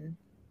kitchen.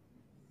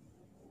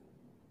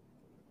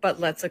 But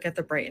let's look at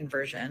the brightened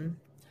version.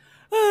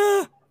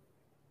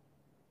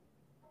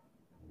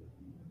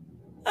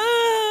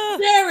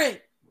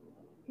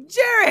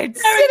 Jared,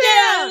 sit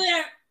down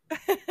there.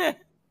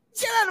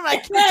 Get out of my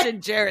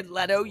kitchen, Jared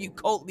Leto, you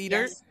cult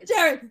leader. Yes,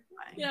 Jared,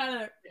 get out of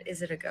there.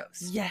 Is it a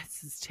ghost? Yes,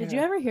 it's Did you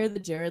ever hear the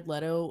Jared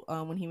Leto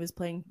when he was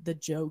playing the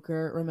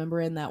Joker?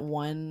 Remember in that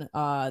one,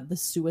 the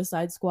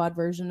Suicide Squad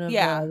version of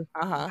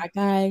that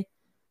guy?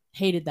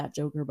 Hated that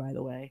Joker, by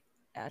the way.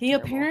 Yeah, he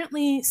terrible.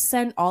 apparently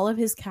sent all of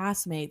his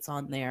castmates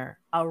on there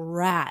a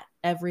rat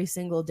every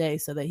single day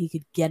so that he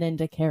could get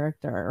into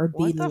character or be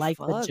What the like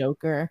the fuck?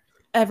 Joker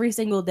every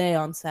single day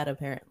on set.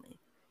 Apparently,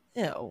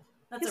 Ew.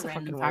 that's He's a a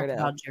random fucking fact weirdo.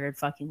 about Jared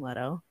fucking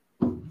Leto.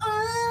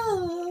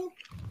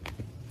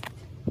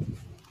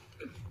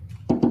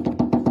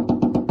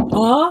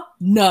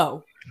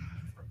 No.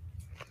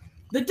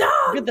 The dog.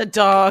 Look at the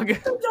dog.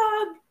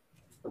 The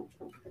dog.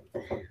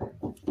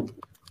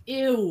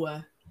 Ew.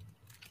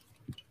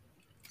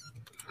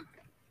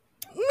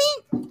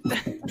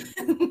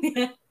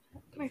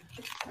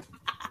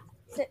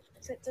 Sit.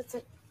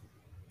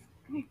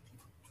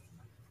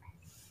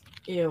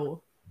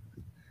 Ew.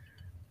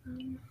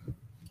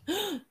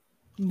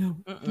 No.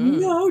 Mm-mm.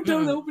 No,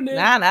 don't Mm. open it.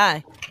 Nah.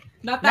 Not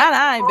Not that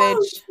I,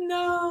 close. bitch.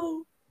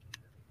 No.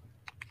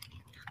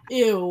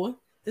 Ew.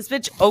 This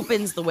bitch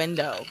opens the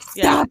window.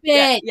 Stop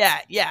it.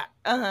 Yeah.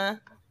 Uh-huh.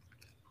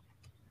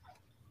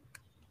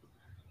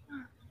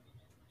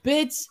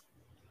 Bitch.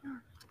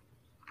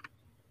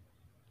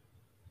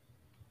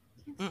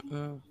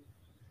 Mm-mm.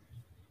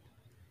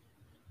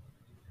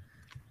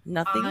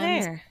 Nothing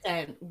there.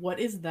 And what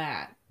is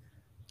that?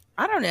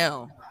 I don't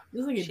know.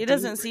 She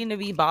doesn't seem to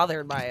be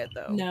bothered by it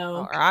though. No.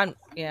 Or on,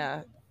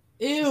 yeah.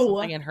 Ew.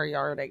 Something in her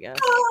yard, I guess.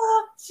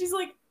 She's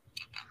like,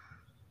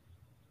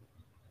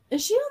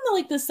 is she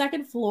on the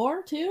second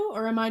floor too,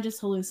 or am I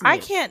just hallucinating?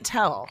 I can't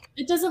tell.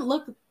 It doesn't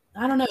look.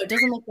 I don't know. It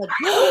doesn't look like.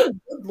 Oh,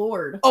 good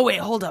lord! Oh wait,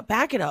 hold up.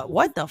 Back it up.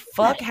 What the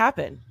fuck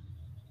happened?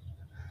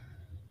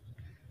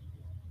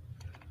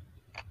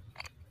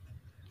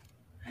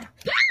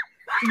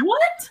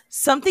 What?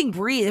 Something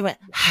breathed. It went.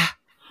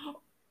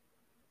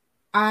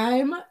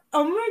 Oh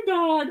my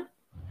god!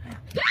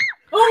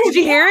 Oh, did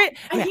you hear it?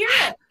 I hear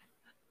it.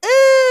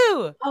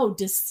 Ooh! Oh,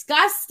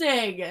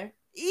 disgusting!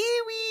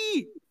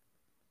 Eewee!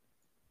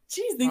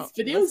 Jeez, these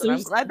videos. Listen,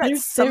 I'm glad that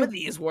some of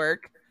these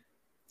work.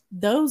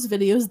 Those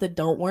videos that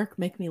don't work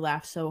make me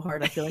laugh so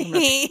hard. I feel like I'm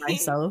gonna piss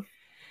myself.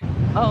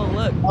 Oh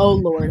look! Oh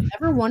lord!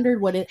 Ever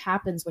wondered what it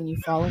happens when you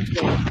fall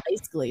into an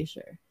ice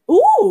glacier?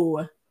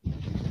 Ooh!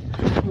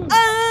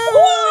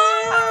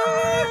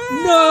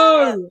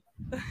 No!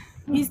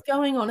 He's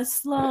going on a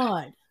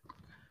slide.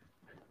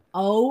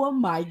 Oh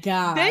my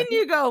god! Then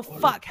you go,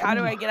 fuck! How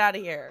do I get out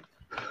of here?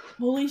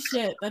 Holy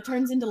shit! That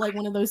turns into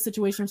one of those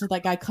situations where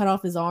that guy cut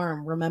off his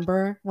arm.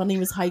 Remember when he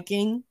was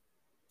hiking?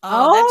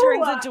 Oh, that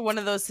turns into one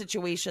of those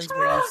situations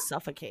where you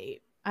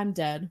suffocate. I'm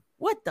dead.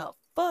 What the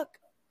fuck?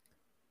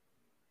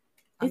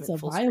 It's a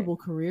viable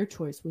career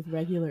choice with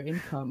regular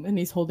income, and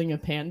he's holding a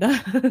panda.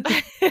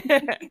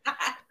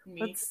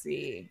 Let's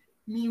see.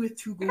 Me with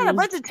 2 goals. Got a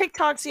bunch of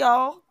TikToks,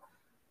 y'all.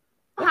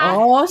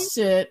 Oh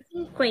shit!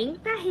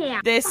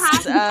 This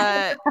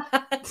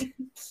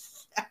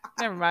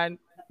never mind.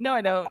 No,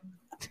 I don't.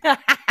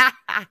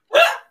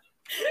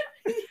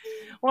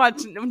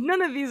 Watch,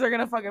 none of these are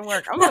gonna fucking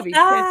work. I'm gonna be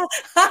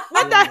pissed.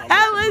 What the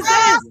hell is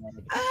this?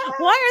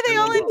 Why are they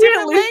all in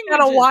different languages?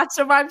 Gotta watch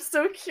them. I'm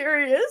so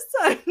curious.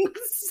 I'm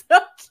so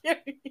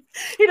curious.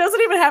 He doesn't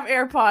even have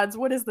AirPods.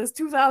 What is this?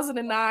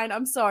 2009.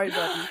 I'm sorry,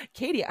 buddy.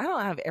 Katie, I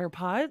don't have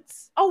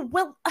AirPods. Oh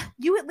well,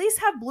 you at least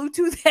have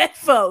Bluetooth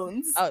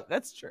headphones. Oh,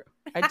 that's true.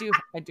 I do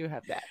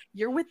have that.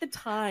 You're with the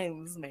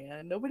times,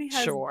 man. Nobody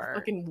has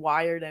fucking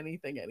wired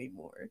anything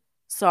anymore.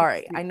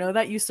 Sorry, I know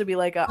that used to be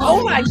like a.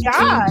 Oh my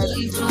god!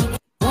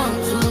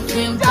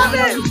 Stop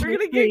it! We're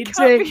gonna get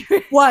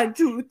copyrighted. 1,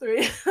 2,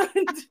 3.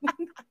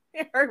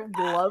 Her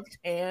gloved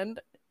hand.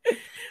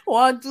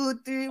 1, 2,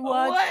 3.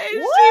 1. What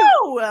is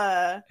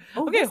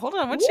Woo! Okay, hold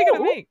on. What's she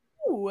gonna make?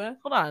 Hold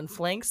on.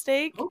 Flank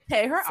steak.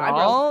 Okay, her salt,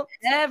 eyebrows.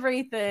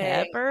 Everything.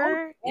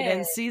 Pepper. Okay. You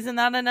didn't season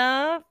that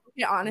enough.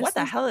 Yeah, honestly. What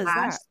the hell is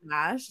that?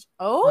 Smash.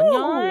 Oh,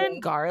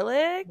 onion,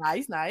 garlic.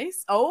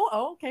 Nice.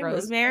 Oh, okay.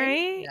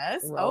 Rosemary.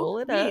 Yes. Roll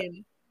it up.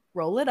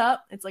 Roll it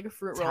up. It's like a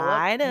fruit roll.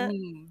 Tied up.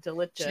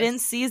 Delicious. She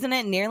didn't season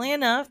it nearly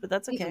enough, but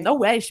that's okay. No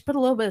way. She put a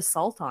little bit of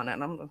salt on it.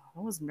 That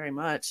wasn't very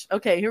much.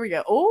 Okay, here we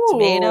go. Oh,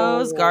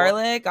 tomatoes,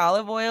 garlic,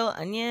 olive oil,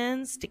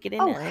 onions. Stick it in.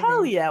 Oh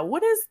hell yeah!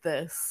 What is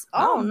this?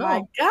 Oh no.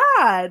 my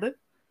god!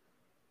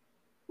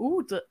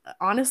 Ooh,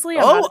 honestly.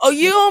 You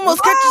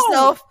almost cut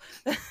yourself.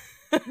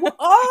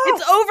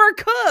 It's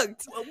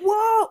overcooked.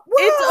 Whoa!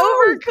 It's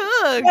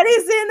overcooked. What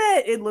is in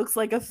it? It looks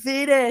like a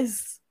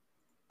fetus.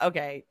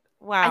 Okay.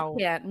 Wow.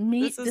 I can't.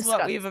 Meat. This is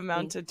what we've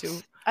amounted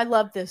to. I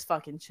love this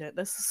fucking shit.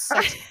 This is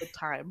such a good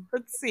time.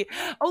 Let's see.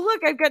 Oh,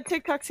 look, I've got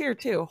TikToks here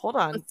too. Hold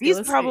on. These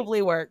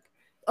probably work.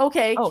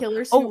 Okay,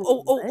 killers.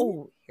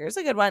 Here's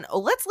a good one. Oh,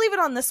 let's leave it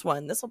on this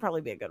one. This will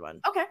probably be a good one.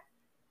 Okay.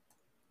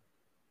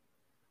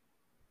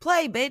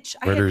 Play, bitch.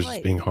 Murders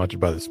being haunted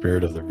by the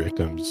spirit of their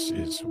victims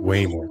is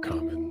way more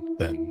common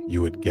than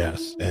you would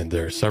guess, and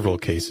there are several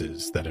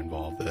cases that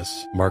involve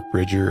this. Mark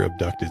Bridger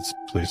abducted,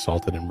 sexually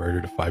assaulted, and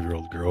murdered a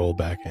 5-year-old girl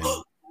back in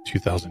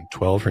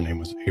 2012. Her name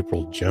was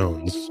April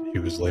Jones. He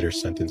was later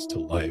sentenced to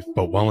life,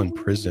 but while in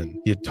prison,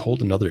 he had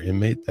told another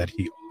inmate that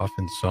he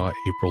often saw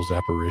April's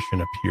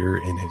apparition appear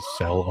in his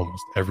cell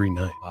almost every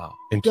night. Wow.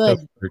 In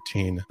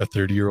 2013, a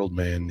 30-year-old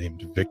man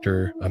named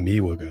Victor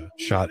Amiwaga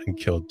shot and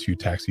killed 2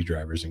 taxi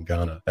drivers in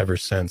Ghana. Ever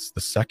since,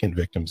 the second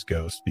victim's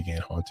ghost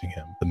began haunting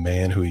him. The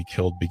man who he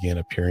killed began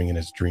appearing in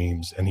his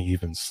dreams, and he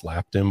even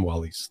slapped him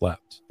while he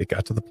slept. It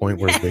got to the point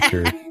where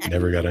Victor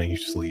never got any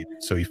sleep,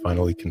 so he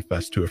finally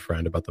confessed to a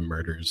friend about the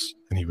murders,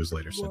 and he was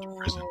later sent to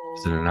prison.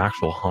 Is it an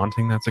actual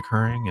haunting that's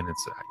occurring, and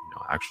it's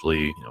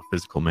actually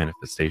physical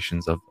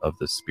manifestations of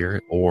the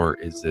spirit, or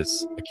is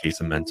this a case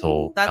of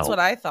mental That's health? what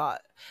I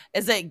thought.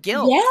 Is it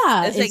guilt?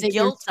 Yeah. Is it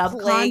guilt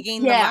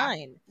plaguing the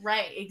mind?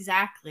 Right,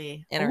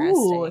 exactly. Interesting.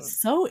 Ooh,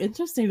 it's so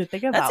interesting to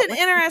think about. That's an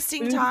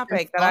interesting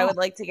topic that I would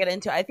like to get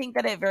into. I think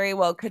that it very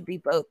well could be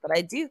both, but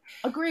I do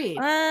agree.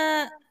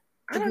 I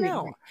don't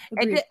know.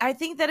 I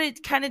think that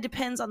it kind of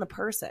depends on the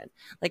person.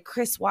 Like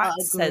Chris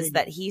Watts says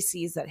that he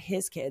sees that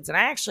his kids, and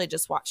I actually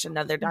just watched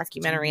another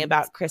documentary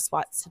about Chris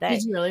Watts today.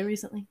 Did you really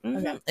recently?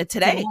 Okay.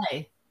 Today.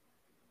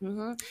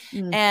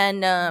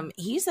 And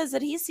he says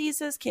that he sees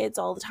his kids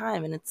all the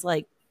time, and it's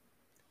like,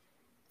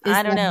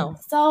 I don't know.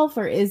 Himself,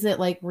 or is it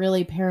like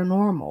really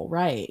paranormal?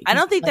 Right. I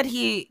don't think that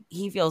he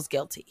feels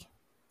guilty.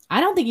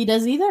 I don't think he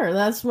does either.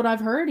 That's what I've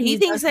heard. He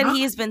thinks that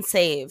he's been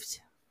saved.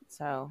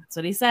 So that's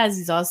what he says.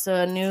 He's also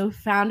a new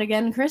found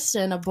again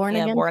Christian, a born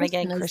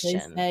again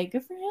Christian. Say.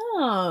 Good for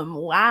him.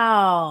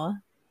 Wow.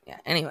 Yeah.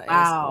 Anyways,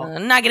 wow.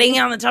 I'm not getting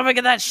on the topic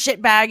of that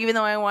shitbag, even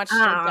though I watched a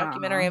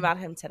documentary about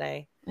him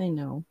today. I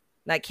know.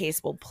 That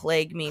case will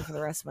plague me for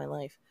the rest of my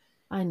life.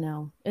 I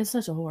know. It's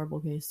such a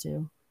horrible case,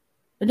 too.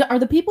 Are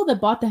the people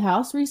that bought the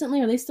house recently,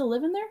 are they still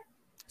living there?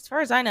 As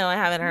far as I know, I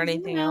haven't heard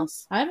anything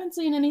else. I haven't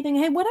seen anything.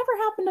 Hey, whatever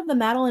happened to the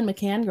Madeline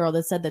McCann girl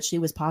that said that she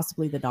was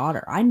possibly the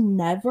daughter? I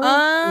never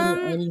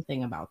heard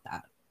anything about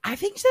that. I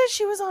think that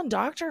she was on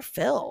Dr.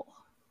 Phil.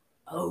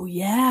 Oh,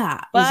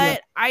 yeah.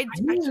 But I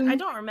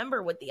don't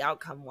remember what the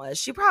outcome was.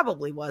 She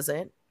probably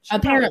wasn't.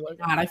 Apparently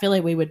not. I feel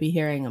like we would be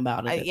hearing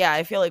about it.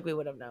 I feel like we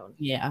would have known.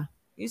 Yeah.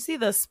 You see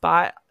the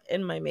spot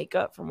in my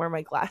makeup from where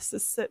my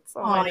glasses sit.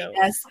 Oh,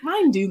 yes.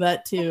 Mine do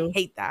that, too. I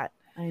hate that.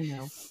 I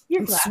know.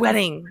 I'm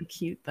sweating. Are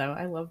cute, though.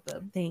 I love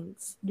them.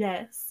 Thanks.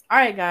 Yes. All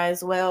right,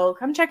 guys. Well,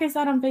 come check us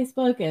out on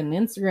Facebook and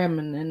Instagram.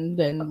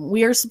 And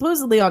we are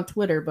supposedly on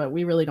Twitter, but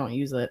we really don't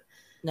use it.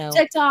 No.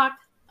 TikTok.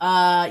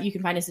 You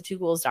can find us at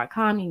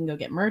twoghouls.com. You can go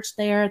get merch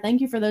there. Thank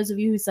you for those of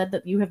you who said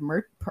that you have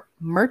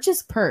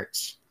merch's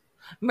perch.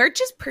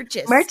 Merch's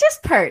purchase. Merch's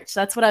perch.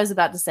 That's what I was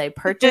about to say.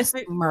 Purchase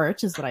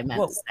merch is what I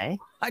meant to say.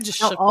 I just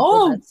shook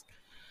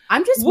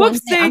I'm just I'm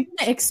going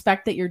to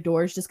expect that your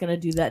door is just going to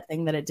do that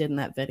thing that it did in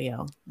that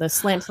video. The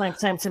slam, slam,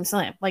 slam, slam,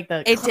 slam. Like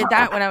the it did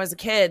that when I was a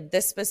kid.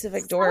 This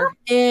specific door.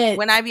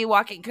 When I be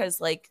walking, because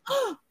like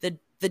the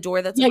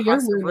door that's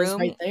across your the room is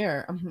right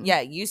there. Mm-hmm. Yeah,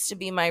 it used to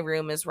be my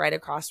room is right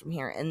across from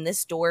here, and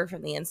this door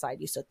from the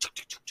inside used to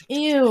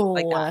ew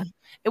like that.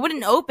 It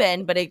wouldn't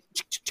open, but it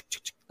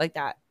like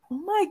that. Oh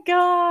my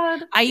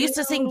god! I used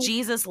to sing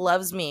 "Jesus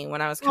Loves Me"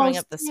 when I was coming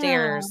up the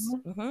stairs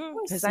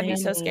because I'd be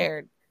so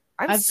scared.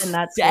 I've been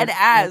that dead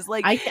ass.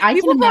 Like I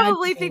people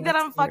probably think that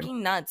I'm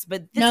fucking nuts,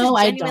 but this is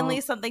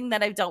genuinely something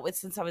that I've dealt with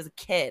since I was a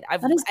kid. I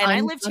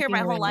lived here my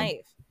whole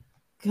life.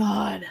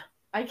 God,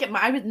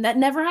 that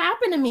never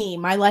happened to me.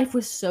 My life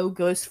was so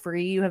ghost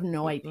free. You have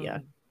no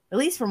idea. At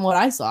least from what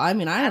I saw. I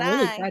mean, I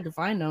really tried to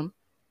find them.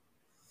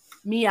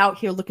 Me out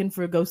here looking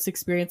for ghost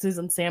experiences,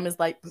 and Sam is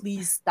like,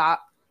 "Please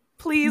stop.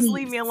 Please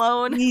leave me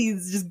alone.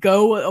 Please just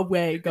go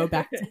away. Go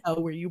back to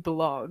hell where you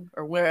belong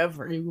or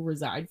wherever you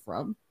reside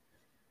from."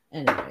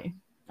 Anyway.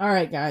 All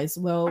right, guys.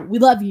 Well, we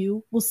love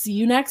you. We'll see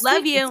you next week.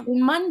 Love you.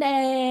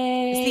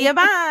 Monday. See you.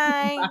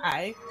 Bye.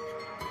 Bye.